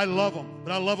 I love them,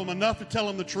 but I love them enough to tell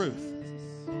them the truth.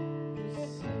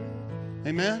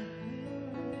 Amen?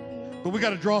 But we got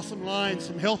to draw some lines,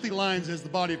 some healthy lines as the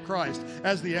body of Christ,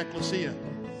 as the ecclesia.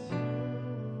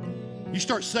 You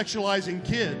start sexualizing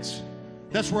kids,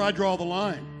 that's where I draw the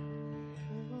line.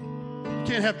 You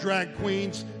can't have drag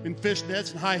queens in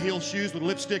fishnets and high heel shoes with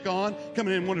lipstick on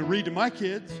coming in and wanting to read to my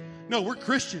kids. No, we're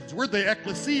Christians. We're the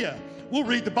ecclesia. We'll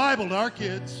read the Bible to our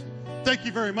kids. Thank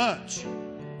you very much.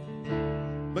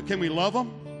 But can we love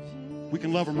them? We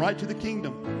can love them right to the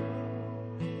kingdom.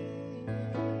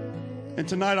 And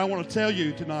tonight, I want to tell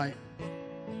you tonight,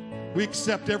 we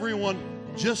accept everyone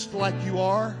just like you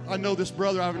are. I know this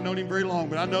brother, I haven't known him very long,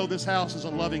 but I know this house is a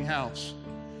loving house.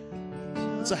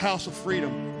 It's a house of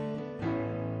freedom.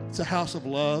 It's a house of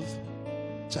love.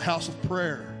 It's a house of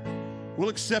prayer. We'll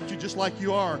accept you just like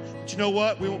you are. But you know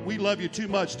what? We love you too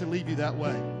much to leave you that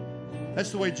way.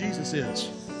 That's the way Jesus is.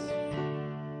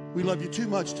 We love you too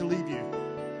much to leave you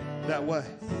that way.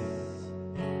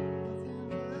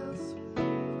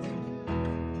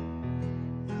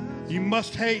 You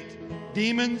must hate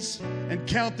demons and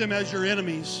count them as your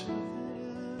enemies.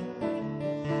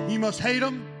 You must hate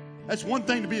them. That's one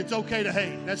thing it's okay to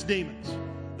hate. That's demons.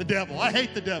 The devil. I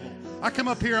hate the devil. I come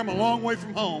up here, I'm a long way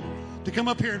from home, to come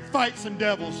up here and fight some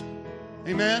devils.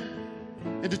 Amen?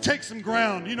 And to take some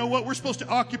ground. You know what? We're supposed to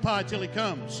occupy till he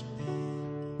comes.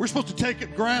 We're supposed to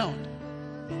take ground.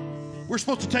 We're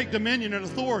supposed to take dominion and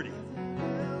authority.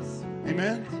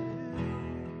 Amen?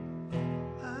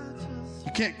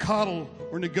 You can't coddle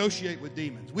or negotiate with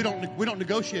demons. We don't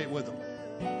negotiate with them.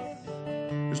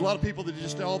 There's a lot of people that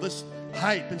just all this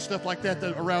hype and stuff like that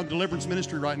around deliverance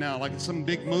ministry right now, like it's some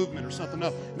big movement or something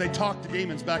else. And they talk to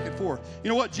demons back and forth. You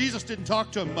know what? Jesus didn't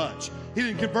talk to them much. He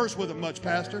didn't converse with them much,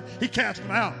 Pastor. He cast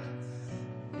them out.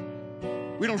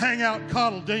 We don't hang out and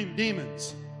coddle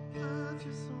demons.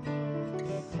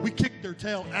 We kick their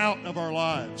tail out of our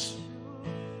lives.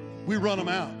 We run them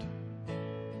out.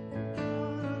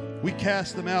 We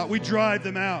cast them out. We drive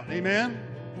them out. Amen?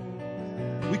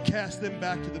 We cast them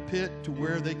back to the pit, to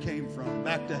where they came from,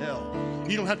 back to hell.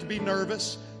 You don't have to be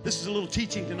nervous. This is a little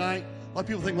teaching tonight. A lot of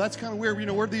people think, well, that's kind of weird. You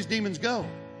know, where do these demons go?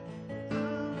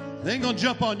 They ain't going to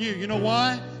jump on you. You know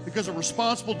why? Because a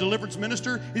responsible deliverance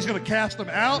minister, he's going to cast them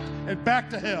out and back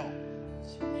to hell.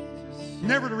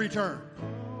 never to return.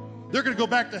 They're going to go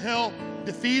back to hell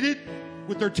defeated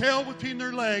with their tail between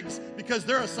their legs because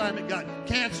their assignment got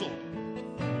canceled.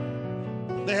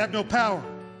 They have no power.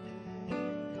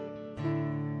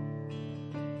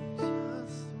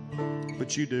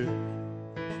 But you do.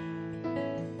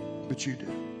 But you do.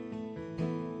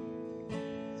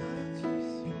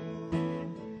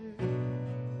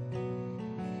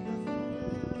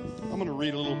 I'm going to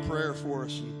read a little prayer for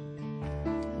us.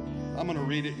 I'm going to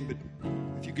read it, but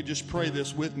if you could just pray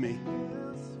this with me.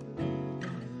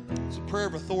 It's a prayer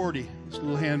of authority. It's a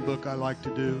little handbook I like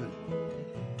to do.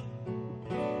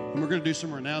 And we're going to do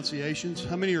some renunciations.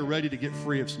 How many are ready to get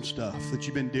free of some stuff that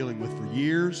you've been dealing with for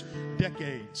years,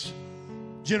 decades?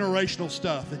 Generational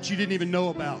stuff that you didn't even know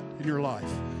about in your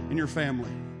life, in your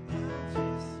family.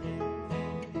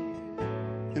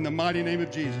 In the mighty name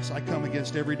of Jesus, I come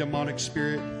against every demonic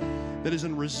spirit that is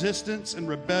in resistance and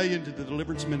rebellion to the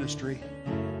deliverance ministry.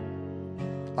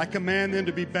 I command them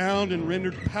to be bound and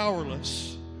rendered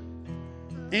powerless.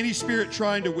 Any spirit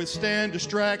trying to withstand,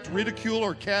 distract, ridicule,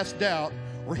 or cast doubt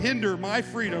or hinder my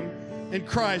freedom in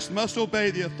Christ must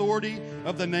obey the authority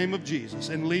of the name of Jesus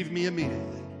and leave me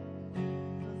immediately.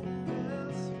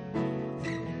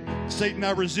 Satan,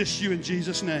 I resist you in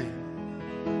Jesus' name.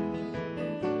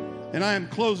 And I am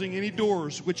closing any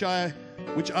doors which I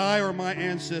or my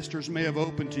ancestors may have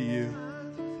opened to you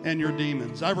and your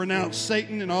demons. I renounce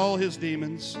Satan and all his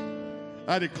demons.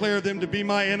 I declare them to be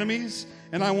my enemies,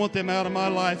 and I want them out of my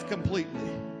life completely.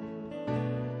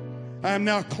 I am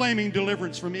now claiming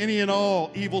deliverance from any and all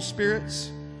evil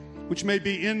spirits which may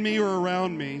be in me or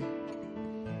around me.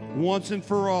 Once and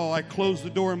for all, I close the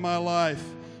door in my life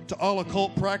to all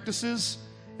occult practices,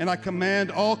 and I command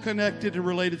all connected and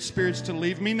related spirits to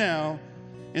leave me now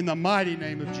in the mighty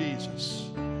name of Jesus.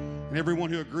 And everyone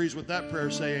who agrees with that prayer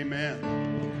say amen.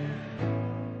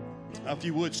 Now, if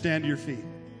you would, stand to your feet.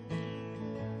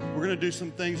 We're going to do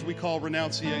some things we call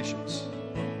renunciations.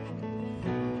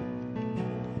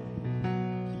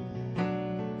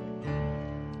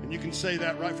 And you can say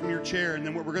that right from your chair, and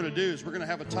then what we're going to do is we're going to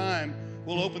have a time.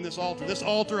 We'll open this altar. This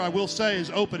altar, I will say,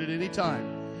 is open at any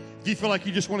time. If you feel like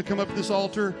you just want to come up to this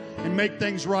altar and make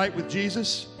things right with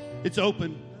Jesus, it's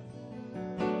open.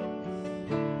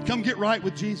 Come get right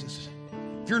with Jesus.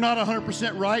 If you're not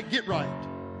 100% right, get right.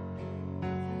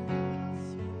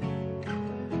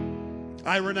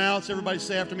 I renounce, everybody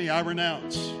say after me, I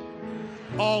renounce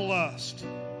all lust,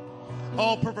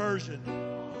 all perversion,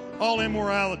 all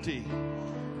immorality,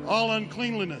 all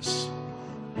uncleanliness,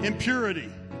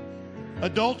 impurity,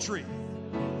 adultery,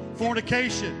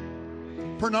 fornication,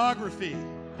 pornography,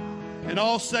 and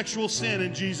all sexual sin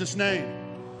in Jesus' name.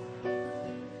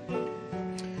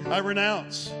 I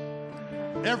renounce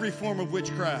every form of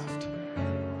witchcraft,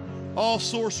 all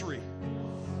sorcery,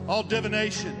 all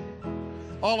divination,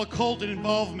 all occult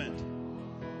involvement,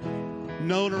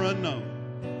 known or unknown,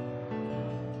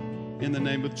 in the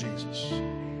name of Jesus.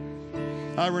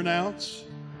 I renounce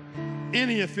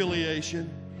any affiliation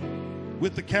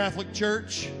with the Catholic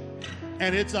Church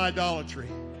and its idolatry.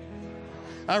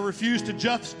 I refuse to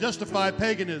justify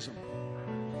paganism.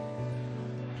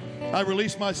 I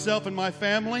release myself and my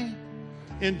family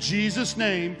in Jesus'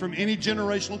 name from any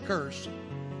generational curse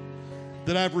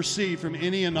that I've received from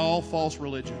any and all false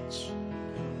religions.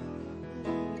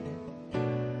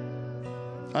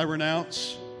 I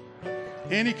renounce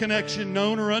any connection,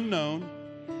 known or unknown,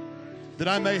 that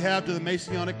I may have to the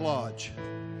Masonic Lodge.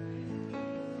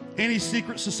 Any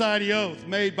secret society oath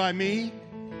made by me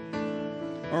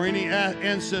or any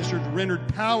ancestor rendered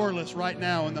powerless right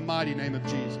now in the mighty name of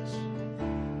Jesus.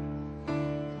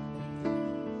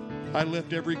 I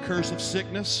lift every curse of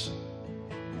sickness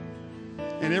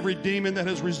and every demon that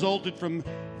has resulted from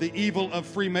the evil of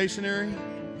Freemasonry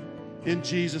in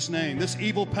Jesus' name. This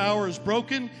evil power is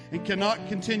broken and cannot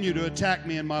continue to attack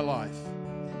me in my life.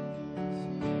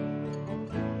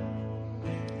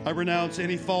 I renounce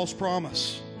any false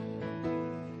promise,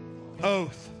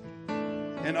 oath,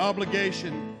 and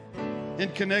obligation in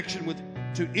connection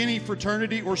to any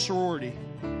fraternity or sorority.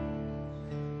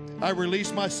 I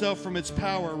release myself from its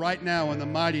power right now in the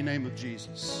mighty name of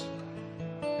Jesus.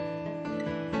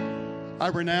 I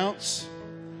renounce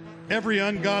every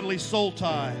ungodly soul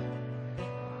tie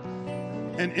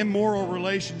and immoral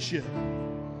relationship.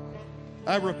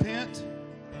 I repent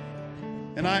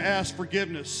and I ask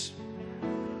forgiveness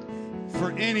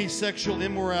for any sexual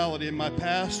immorality in my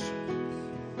past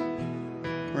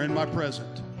or in my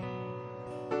present.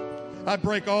 I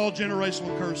break all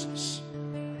generational curses,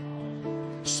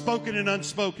 spoken and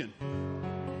unspoken,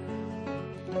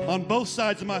 on both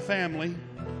sides of my family,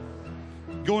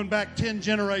 going back 10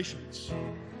 generations.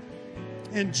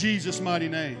 In Jesus' mighty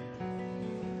name.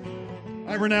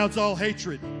 I renounce all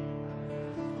hatred,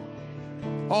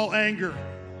 all anger,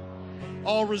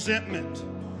 all resentment,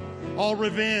 all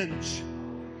revenge,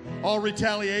 all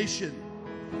retaliation,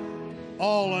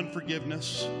 all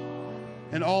unforgiveness,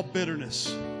 and all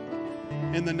bitterness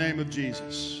in the name of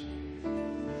Jesus.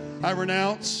 I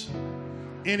renounce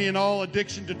any and all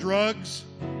addiction to drugs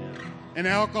and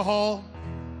alcohol.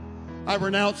 I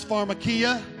renounce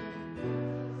pharmakia.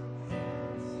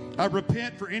 I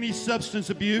repent for any substance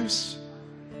abuse,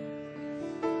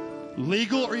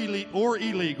 legal or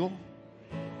illegal,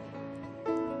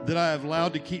 that I have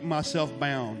allowed to keep myself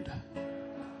bound.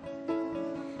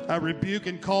 I rebuke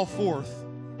and call forth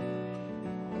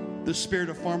the spirit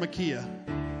of pharmakia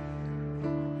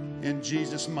in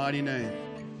Jesus' mighty name.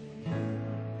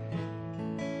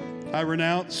 I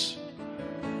renounce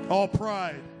all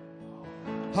pride,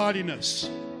 haughtiness,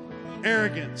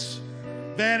 arrogance,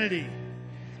 vanity,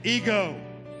 ego,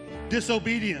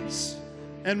 disobedience,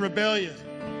 and rebellion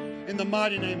in the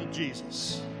mighty name of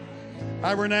Jesus.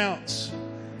 I renounce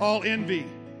all envy,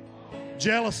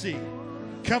 jealousy,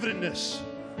 covetousness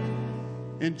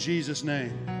in Jesus'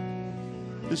 name.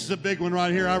 This is a big one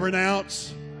right here. I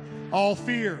renounce all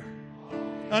fear,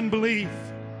 unbelief,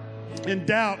 and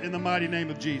doubt in the mighty name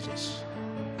of Jesus.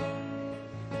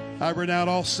 I renounce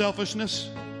all selfishness,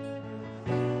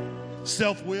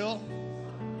 self-will,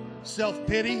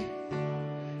 self-pity,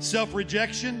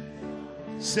 self-rejection,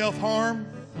 self-harm,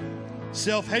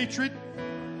 self-hatred,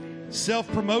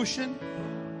 self-promotion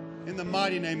in the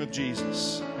mighty name of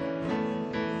Jesus.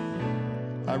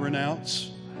 I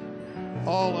renounce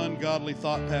all ungodly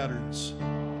thought patterns,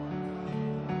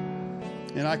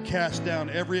 and I cast down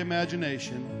every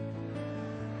imagination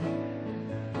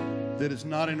that is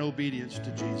not in obedience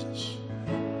to Jesus.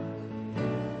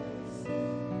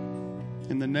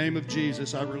 In the name of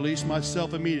Jesus, I release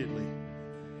myself immediately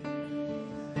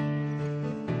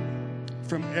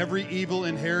from every evil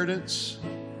inheritance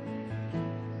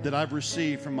that I've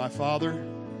received from my father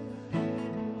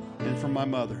and from my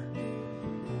mother.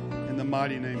 In the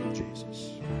mighty name of Jesus.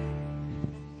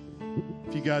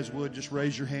 If you guys would, just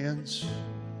raise your hands.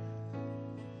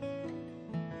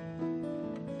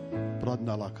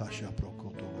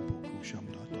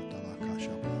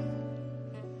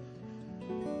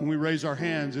 When we raise our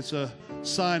hands, it's a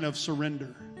sign of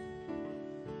surrender.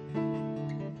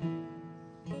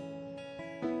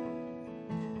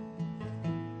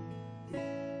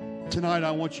 Tonight,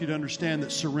 I want you to understand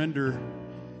that surrender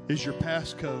is your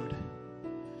passcode.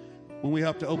 When we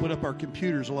have to open up our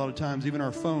computers, a lot of times, even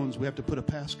our phones, we have to put a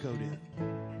passcode in.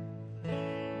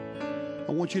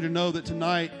 I want you to know that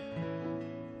tonight,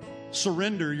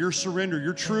 surrender, your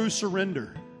true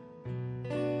surrender.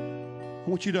 I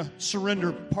want you to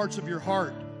surrender parts of your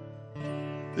heart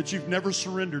that you've never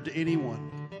surrendered to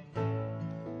anyone.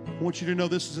 I want you to know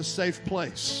this is a safe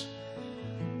place.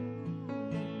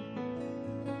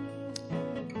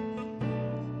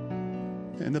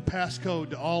 And the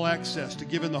passcode to all access, to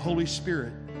giving the Holy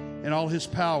Spirit and all His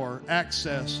power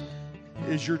access,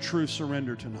 is your true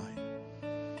surrender tonight.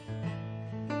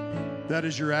 That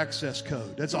is your access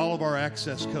code. That's all of our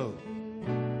access code.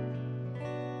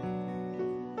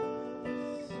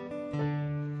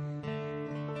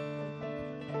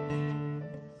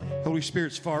 Holy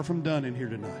Spirit's far from done in here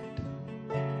tonight.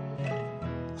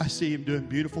 I see Him doing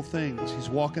beautiful things. He's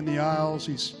walking the aisles.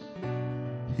 He's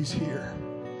here.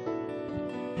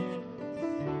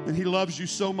 And He loves you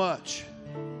so much.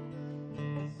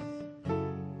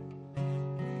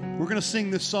 We're going to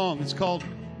sing this song. It's called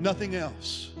Nothing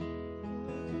Else.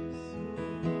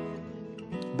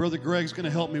 Brother Greg's going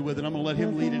to help me with it. I'm going to let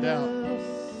him lead it out.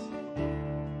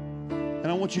 And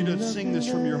I want you to sing this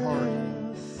from your heart.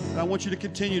 And I want you to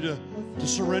continue to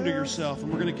surrender yourself. And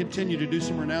we're going to continue to do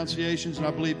some renunciations. And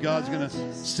I believe God's going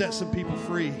to set some people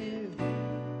free.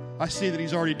 I see that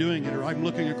He's already doing it. Or I'm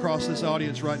looking across this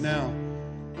audience right now.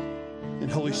 And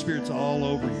Holy Spirit's all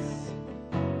over you.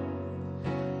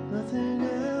 Nothing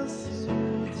else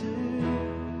will do.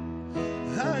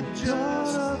 I just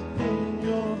Up in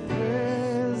your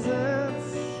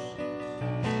presence.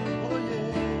 Oh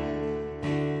yeah.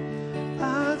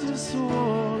 I just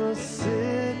wanna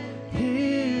sit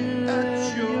here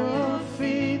at your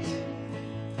feet.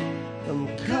 I'm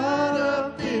caught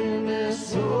up in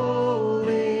this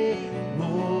holy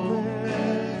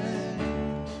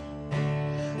moment.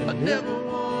 I never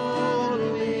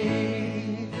wanna leave.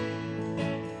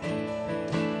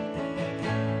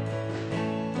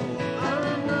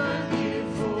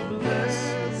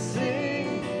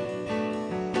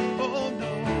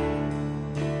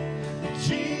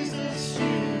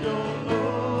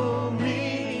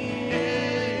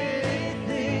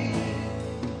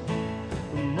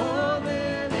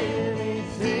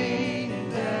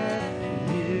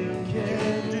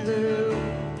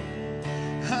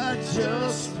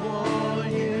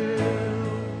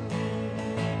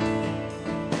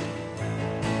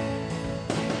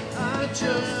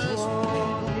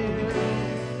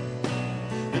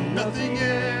 nothing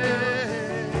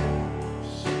else,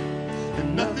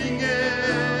 and nothing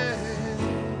else,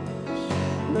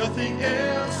 nothing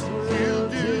else will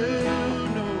do.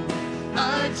 No,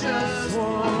 I just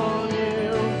want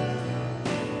you,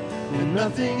 and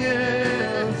nothing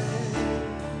else,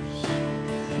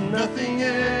 nothing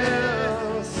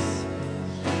else,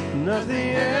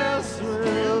 nothing else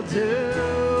will do.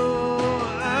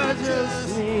 I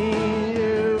just need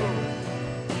you,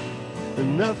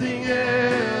 and nothing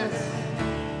else,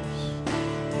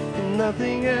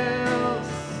 nothing else.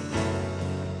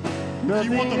 If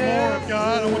you want the more of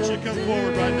God, I want you to come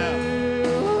forward right now.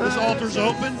 This altar's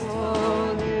open.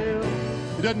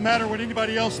 It doesn't matter what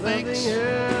anybody else thinks.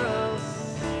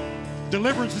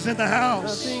 Deliverance is in the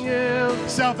house.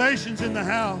 Salvation's in the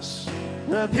house.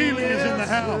 Healing is in the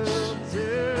house.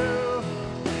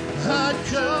 I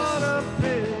caught up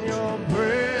in your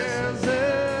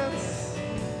presence.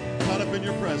 Caught up in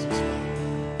your presence.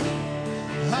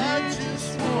 I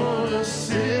just want to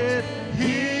sit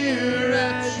here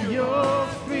at your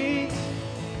feet.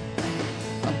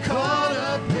 I'm caught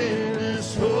up in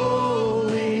this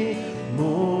holy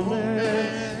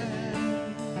moment.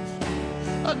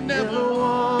 I never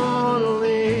want to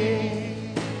leave.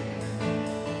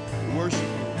 Worship.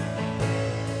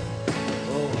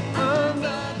 Oh, I'm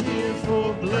not here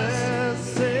for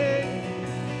blessing.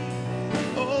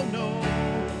 Oh no,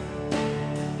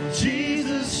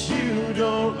 Jesus, you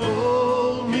don't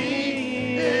owe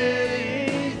me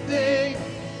anything.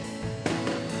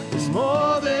 It's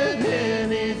more than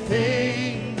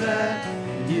anything that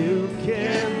you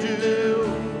can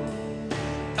do.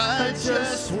 I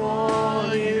just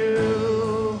want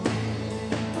you.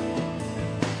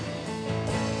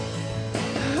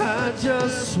 I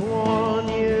just want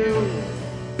you,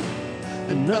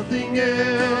 and nothing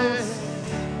else,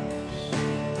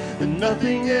 and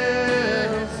nothing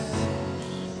else,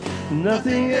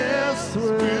 nothing else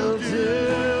will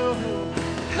do.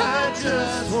 I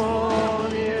just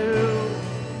want you,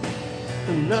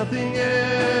 and nothing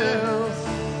else,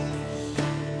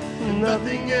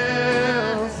 nothing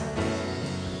else,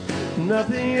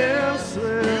 nothing else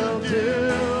will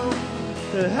do.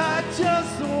 I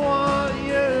just want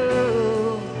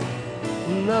you,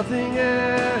 nothing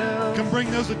else. Come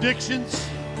bring those addictions.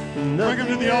 Bring them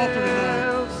to the altar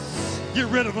tonight. Get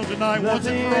rid of them tonight once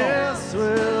and for all. Nothing else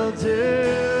will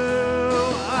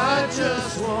do. I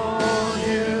just want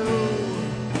you,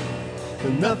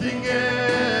 and nothing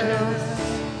else.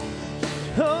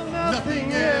 Oh,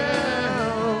 nothing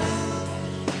else.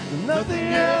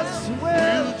 Nothing else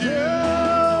will do.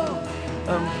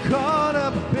 I'm caught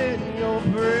up in your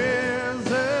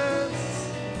presence.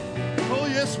 Oh,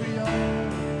 yes, we are.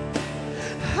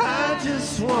 I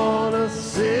just want to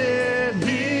sit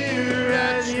here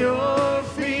at your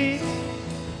feet.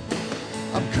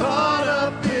 I'm caught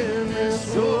up in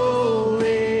this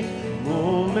holy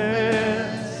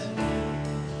moment.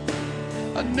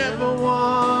 I never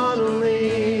want to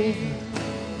leave.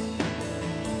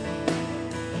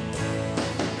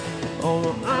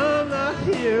 Oh, I'm not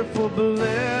here for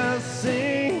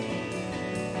blessing.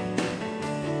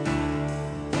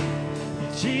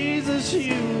 Jesus,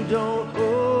 you don't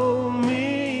owe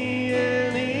me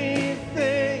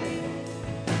anything,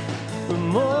 but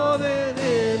more than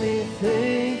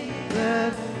anything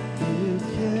that you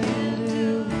can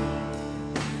do.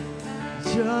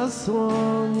 Just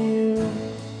want you.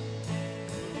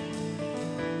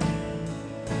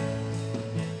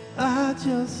 I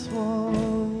just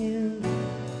want you.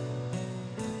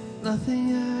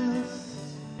 Nothing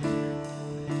else.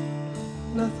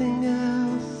 Nothing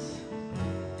else.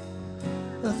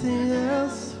 Nothing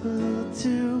else will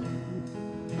do.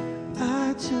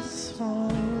 I just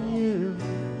want you.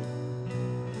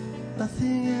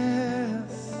 Nothing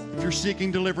else. If you're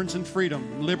seeking deliverance and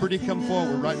freedom, liberty, come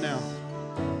forward right now.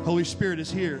 Holy Spirit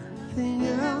is here. Nothing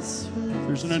else will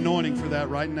There's an anointing for that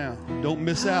right now. Don't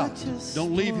miss out.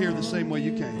 Don't leave here the same way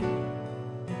you came.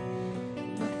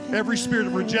 Every spirit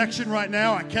of rejection right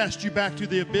now, I cast you back to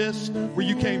the abyss where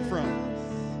you came from.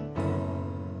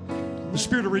 The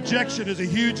spirit of rejection is a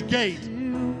huge gate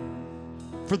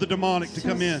for the demonic to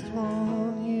come in.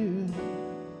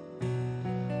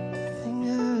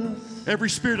 Every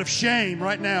spirit of shame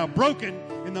right now, broken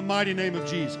in the mighty name of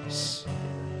Jesus.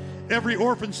 Every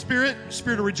orphan spirit,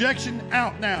 spirit of rejection,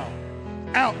 out now.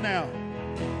 Out now.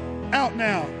 Out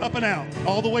now. Up and out.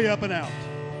 All the way up and out.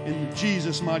 In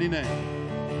Jesus' mighty name.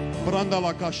 Can I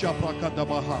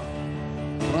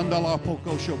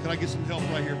get some help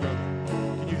right here, brother?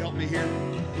 Can you help me here?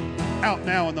 Out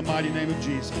now in the mighty name of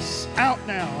Jesus. Out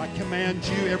now. I command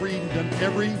you, every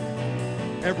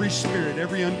spirit,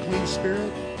 every unclean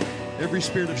spirit, Every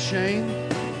spirit of shame,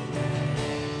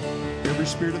 every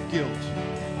spirit of guilt,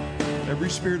 every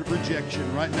spirit of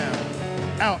rejection right now,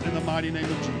 out in the mighty name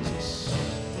of Jesus.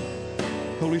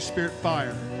 Holy Spirit,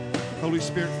 fire. Holy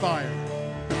Spirit, fire.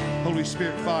 Holy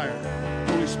Spirit, fire.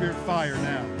 Holy Spirit, fire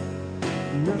now.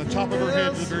 From the top of her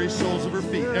head to the very soles of her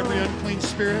feet. Every unclean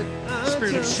spirit,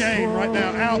 spirit of shame right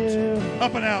now, out,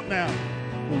 up and out now.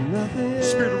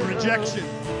 Spirit of rejection,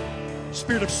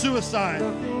 spirit of suicide,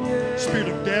 spirit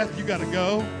of death, you got to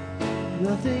go.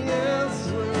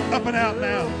 Up and out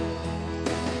now.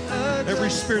 Every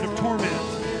spirit of torment,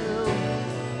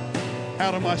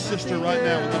 out of my sister right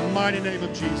now in the mighty name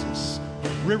of Jesus.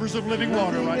 Rivers of living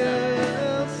water right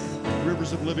now.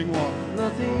 Rivers of living water.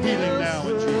 Healing now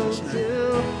in Jesus' name.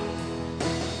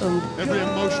 Every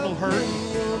emotional hurt,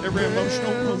 every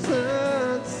emotional wound.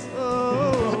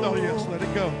 Oh, yes, let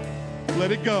it go.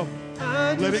 Let it go.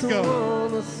 Let it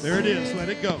go. There it is. Let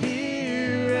it go.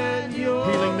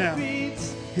 Healing now.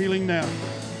 Healing now.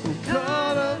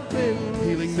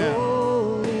 Healing now.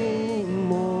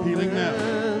 Healing now.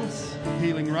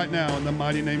 Healing right now in the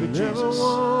mighty name of Jesus.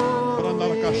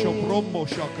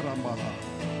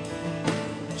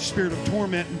 Spirit of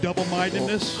torment and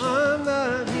double-mindedness.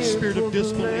 Spirit of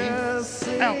disbelief.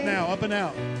 Out now, up and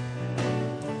out.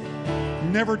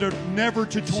 Never to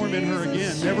torment her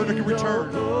again. Never to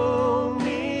return.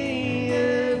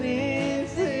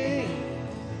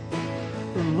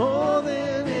 More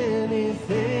than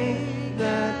anything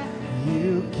that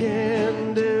you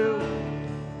can do.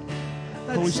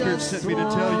 Holy Spirit sent me to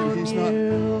tell you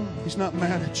He's not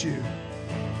mad at you.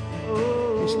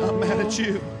 He's not mad at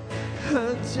you.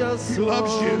 He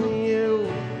loves you.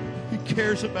 He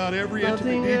cares about every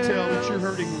intimate detail that you're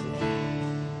hurting with.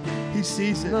 He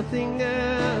sees it. Nothing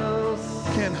else.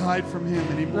 Can't hide from Him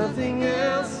anymore. Nothing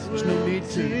else. There's no need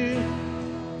to.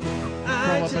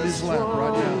 Crawl up in His lap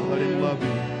right now. Let Him love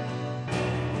you.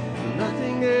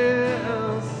 Nothing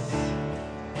else.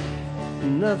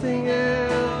 Nothing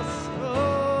else.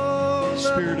 Oh,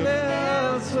 Spirit of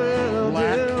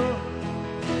lack.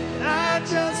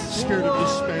 Spirit of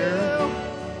despair.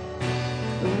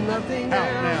 Nothing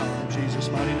out now in Jesus'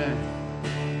 mighty name.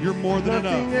 You're more than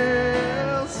enough.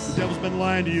 The devil's been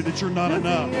lying to you that you're not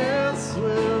enough. That's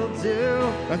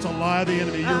a lie of the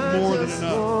enemy. You're more than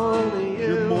enough.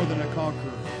 You're more than a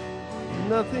conqueror.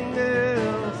 Nothing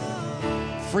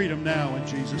else. Freedom now in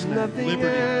Jesus' name. Nothing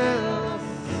Liberty. else.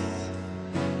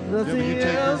 Devil, you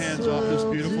take your hands off this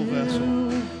beautiful vessel.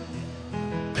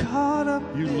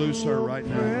 You loose her right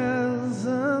now.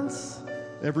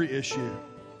 Every issue.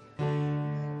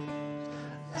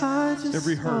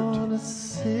 Every hurt.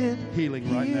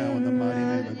 Healing right now in the mighty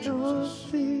name of Jesus.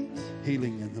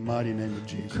 Healing in the mighty name of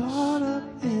Jesus. Caught up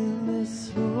in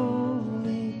this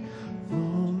holy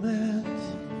moment.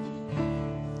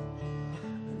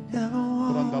 Never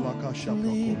want to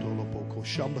leave.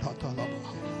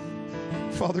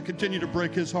 Father, continue to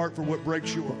break his heart for what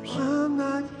breaks yours. I'm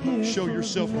not here Show for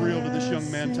yourself the real to this young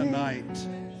man blessing. tonight.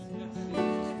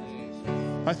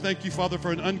 I thank you, Father,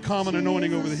 for an uncommon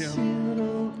anointing over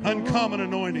him. Uncommon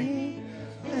anointing.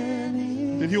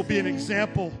 That he'll be an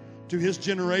example to his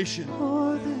generation.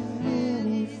 More than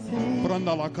anything.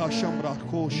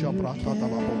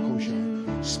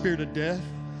 Spirit of death,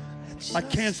 I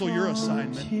cancel your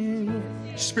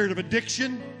assignment. Spirit of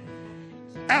addiction,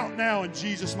 out now in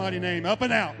Jesus' mighty name. Up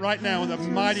and out right now in the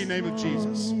mighty name of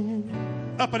Jesus.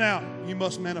 Up and out. You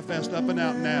must manifest up and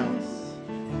out now.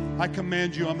 I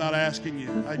command you, I'm not asking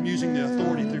you. I'm using the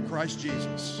authority through Christ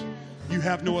Jesus. You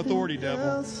have no authority,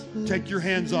 devil. Take your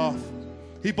hands off.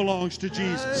 He belongs to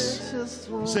Jesus.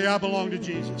 Say, I belong to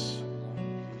Jesus.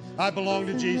 I belong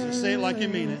to Jesus. Say it like you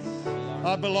mean it.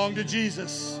 I belong to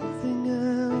Jesus.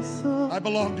 I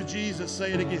belong to Jesus.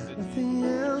 Say it again.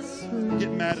 Get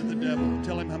mad at the devil.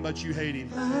 Tell him how much you hate him.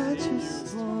 I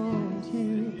just want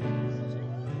you.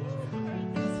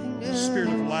 Spirit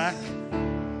of lack,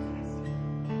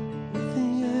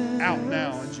 out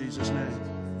now in Jesus' name.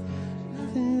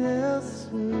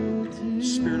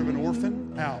 Spirit of an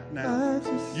orphan, out now.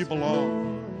 You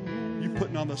belong. You're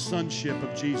putting on the sonship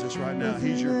of Jesus right now.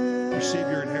 Receive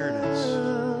your inheritance.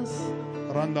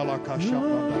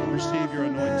 Receive your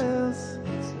anointing.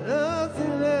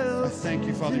 I thank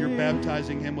you, Father, you're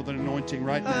baptizing him with an anointing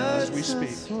right now as we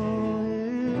speak.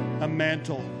 A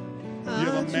mantle. You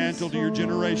have a mantle to your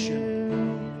generation.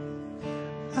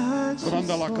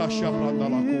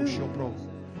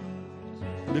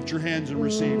 Lift your hands and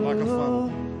receive like a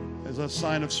funnel as a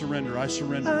sign of surrender. I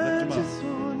surrender. Lift them up.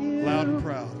 Loud and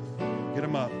proud. Get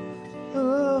them up.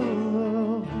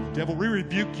 Devil, we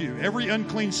rebuke you. Every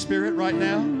unclean spirit right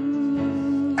now,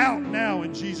 Out now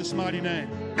in Jesus' mighty name.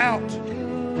 Out.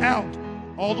 Out.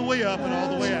 All the way up and all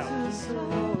the way out.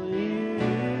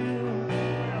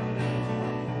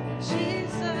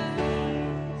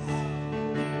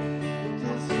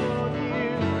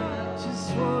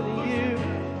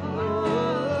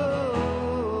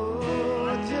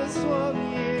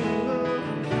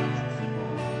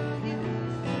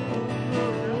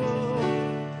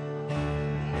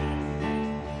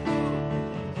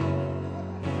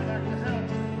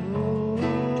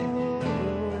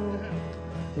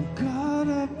 Caught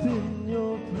up in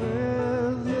your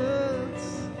presence.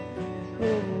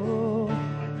 Oh,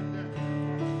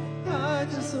 I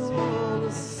just want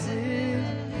to sit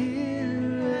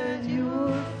here at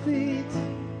your feet.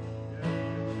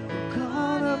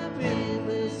 Caught up in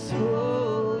this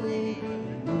holy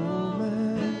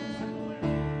moment.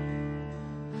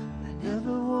 I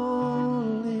never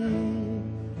want to leave.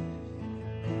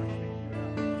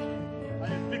 I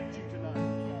evict you tonight.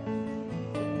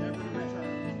 Never to return.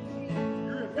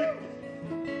 You're evicted.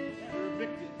 You're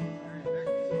evicted.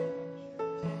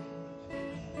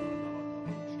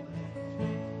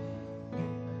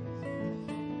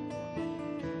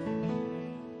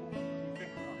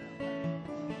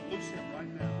 Loose him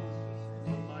right now.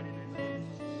 In the mighty name of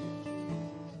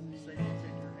Jesus. Satan,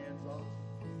 take your hands off.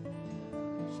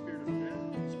 Spirit of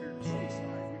death, spirit of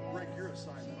suicide. We break your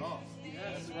assignment off.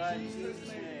 That's right, in Jesus'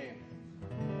 name.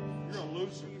 You're a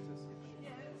loser.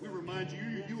 We remind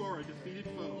you, you are a defeated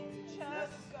foe. Yes,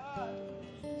 God.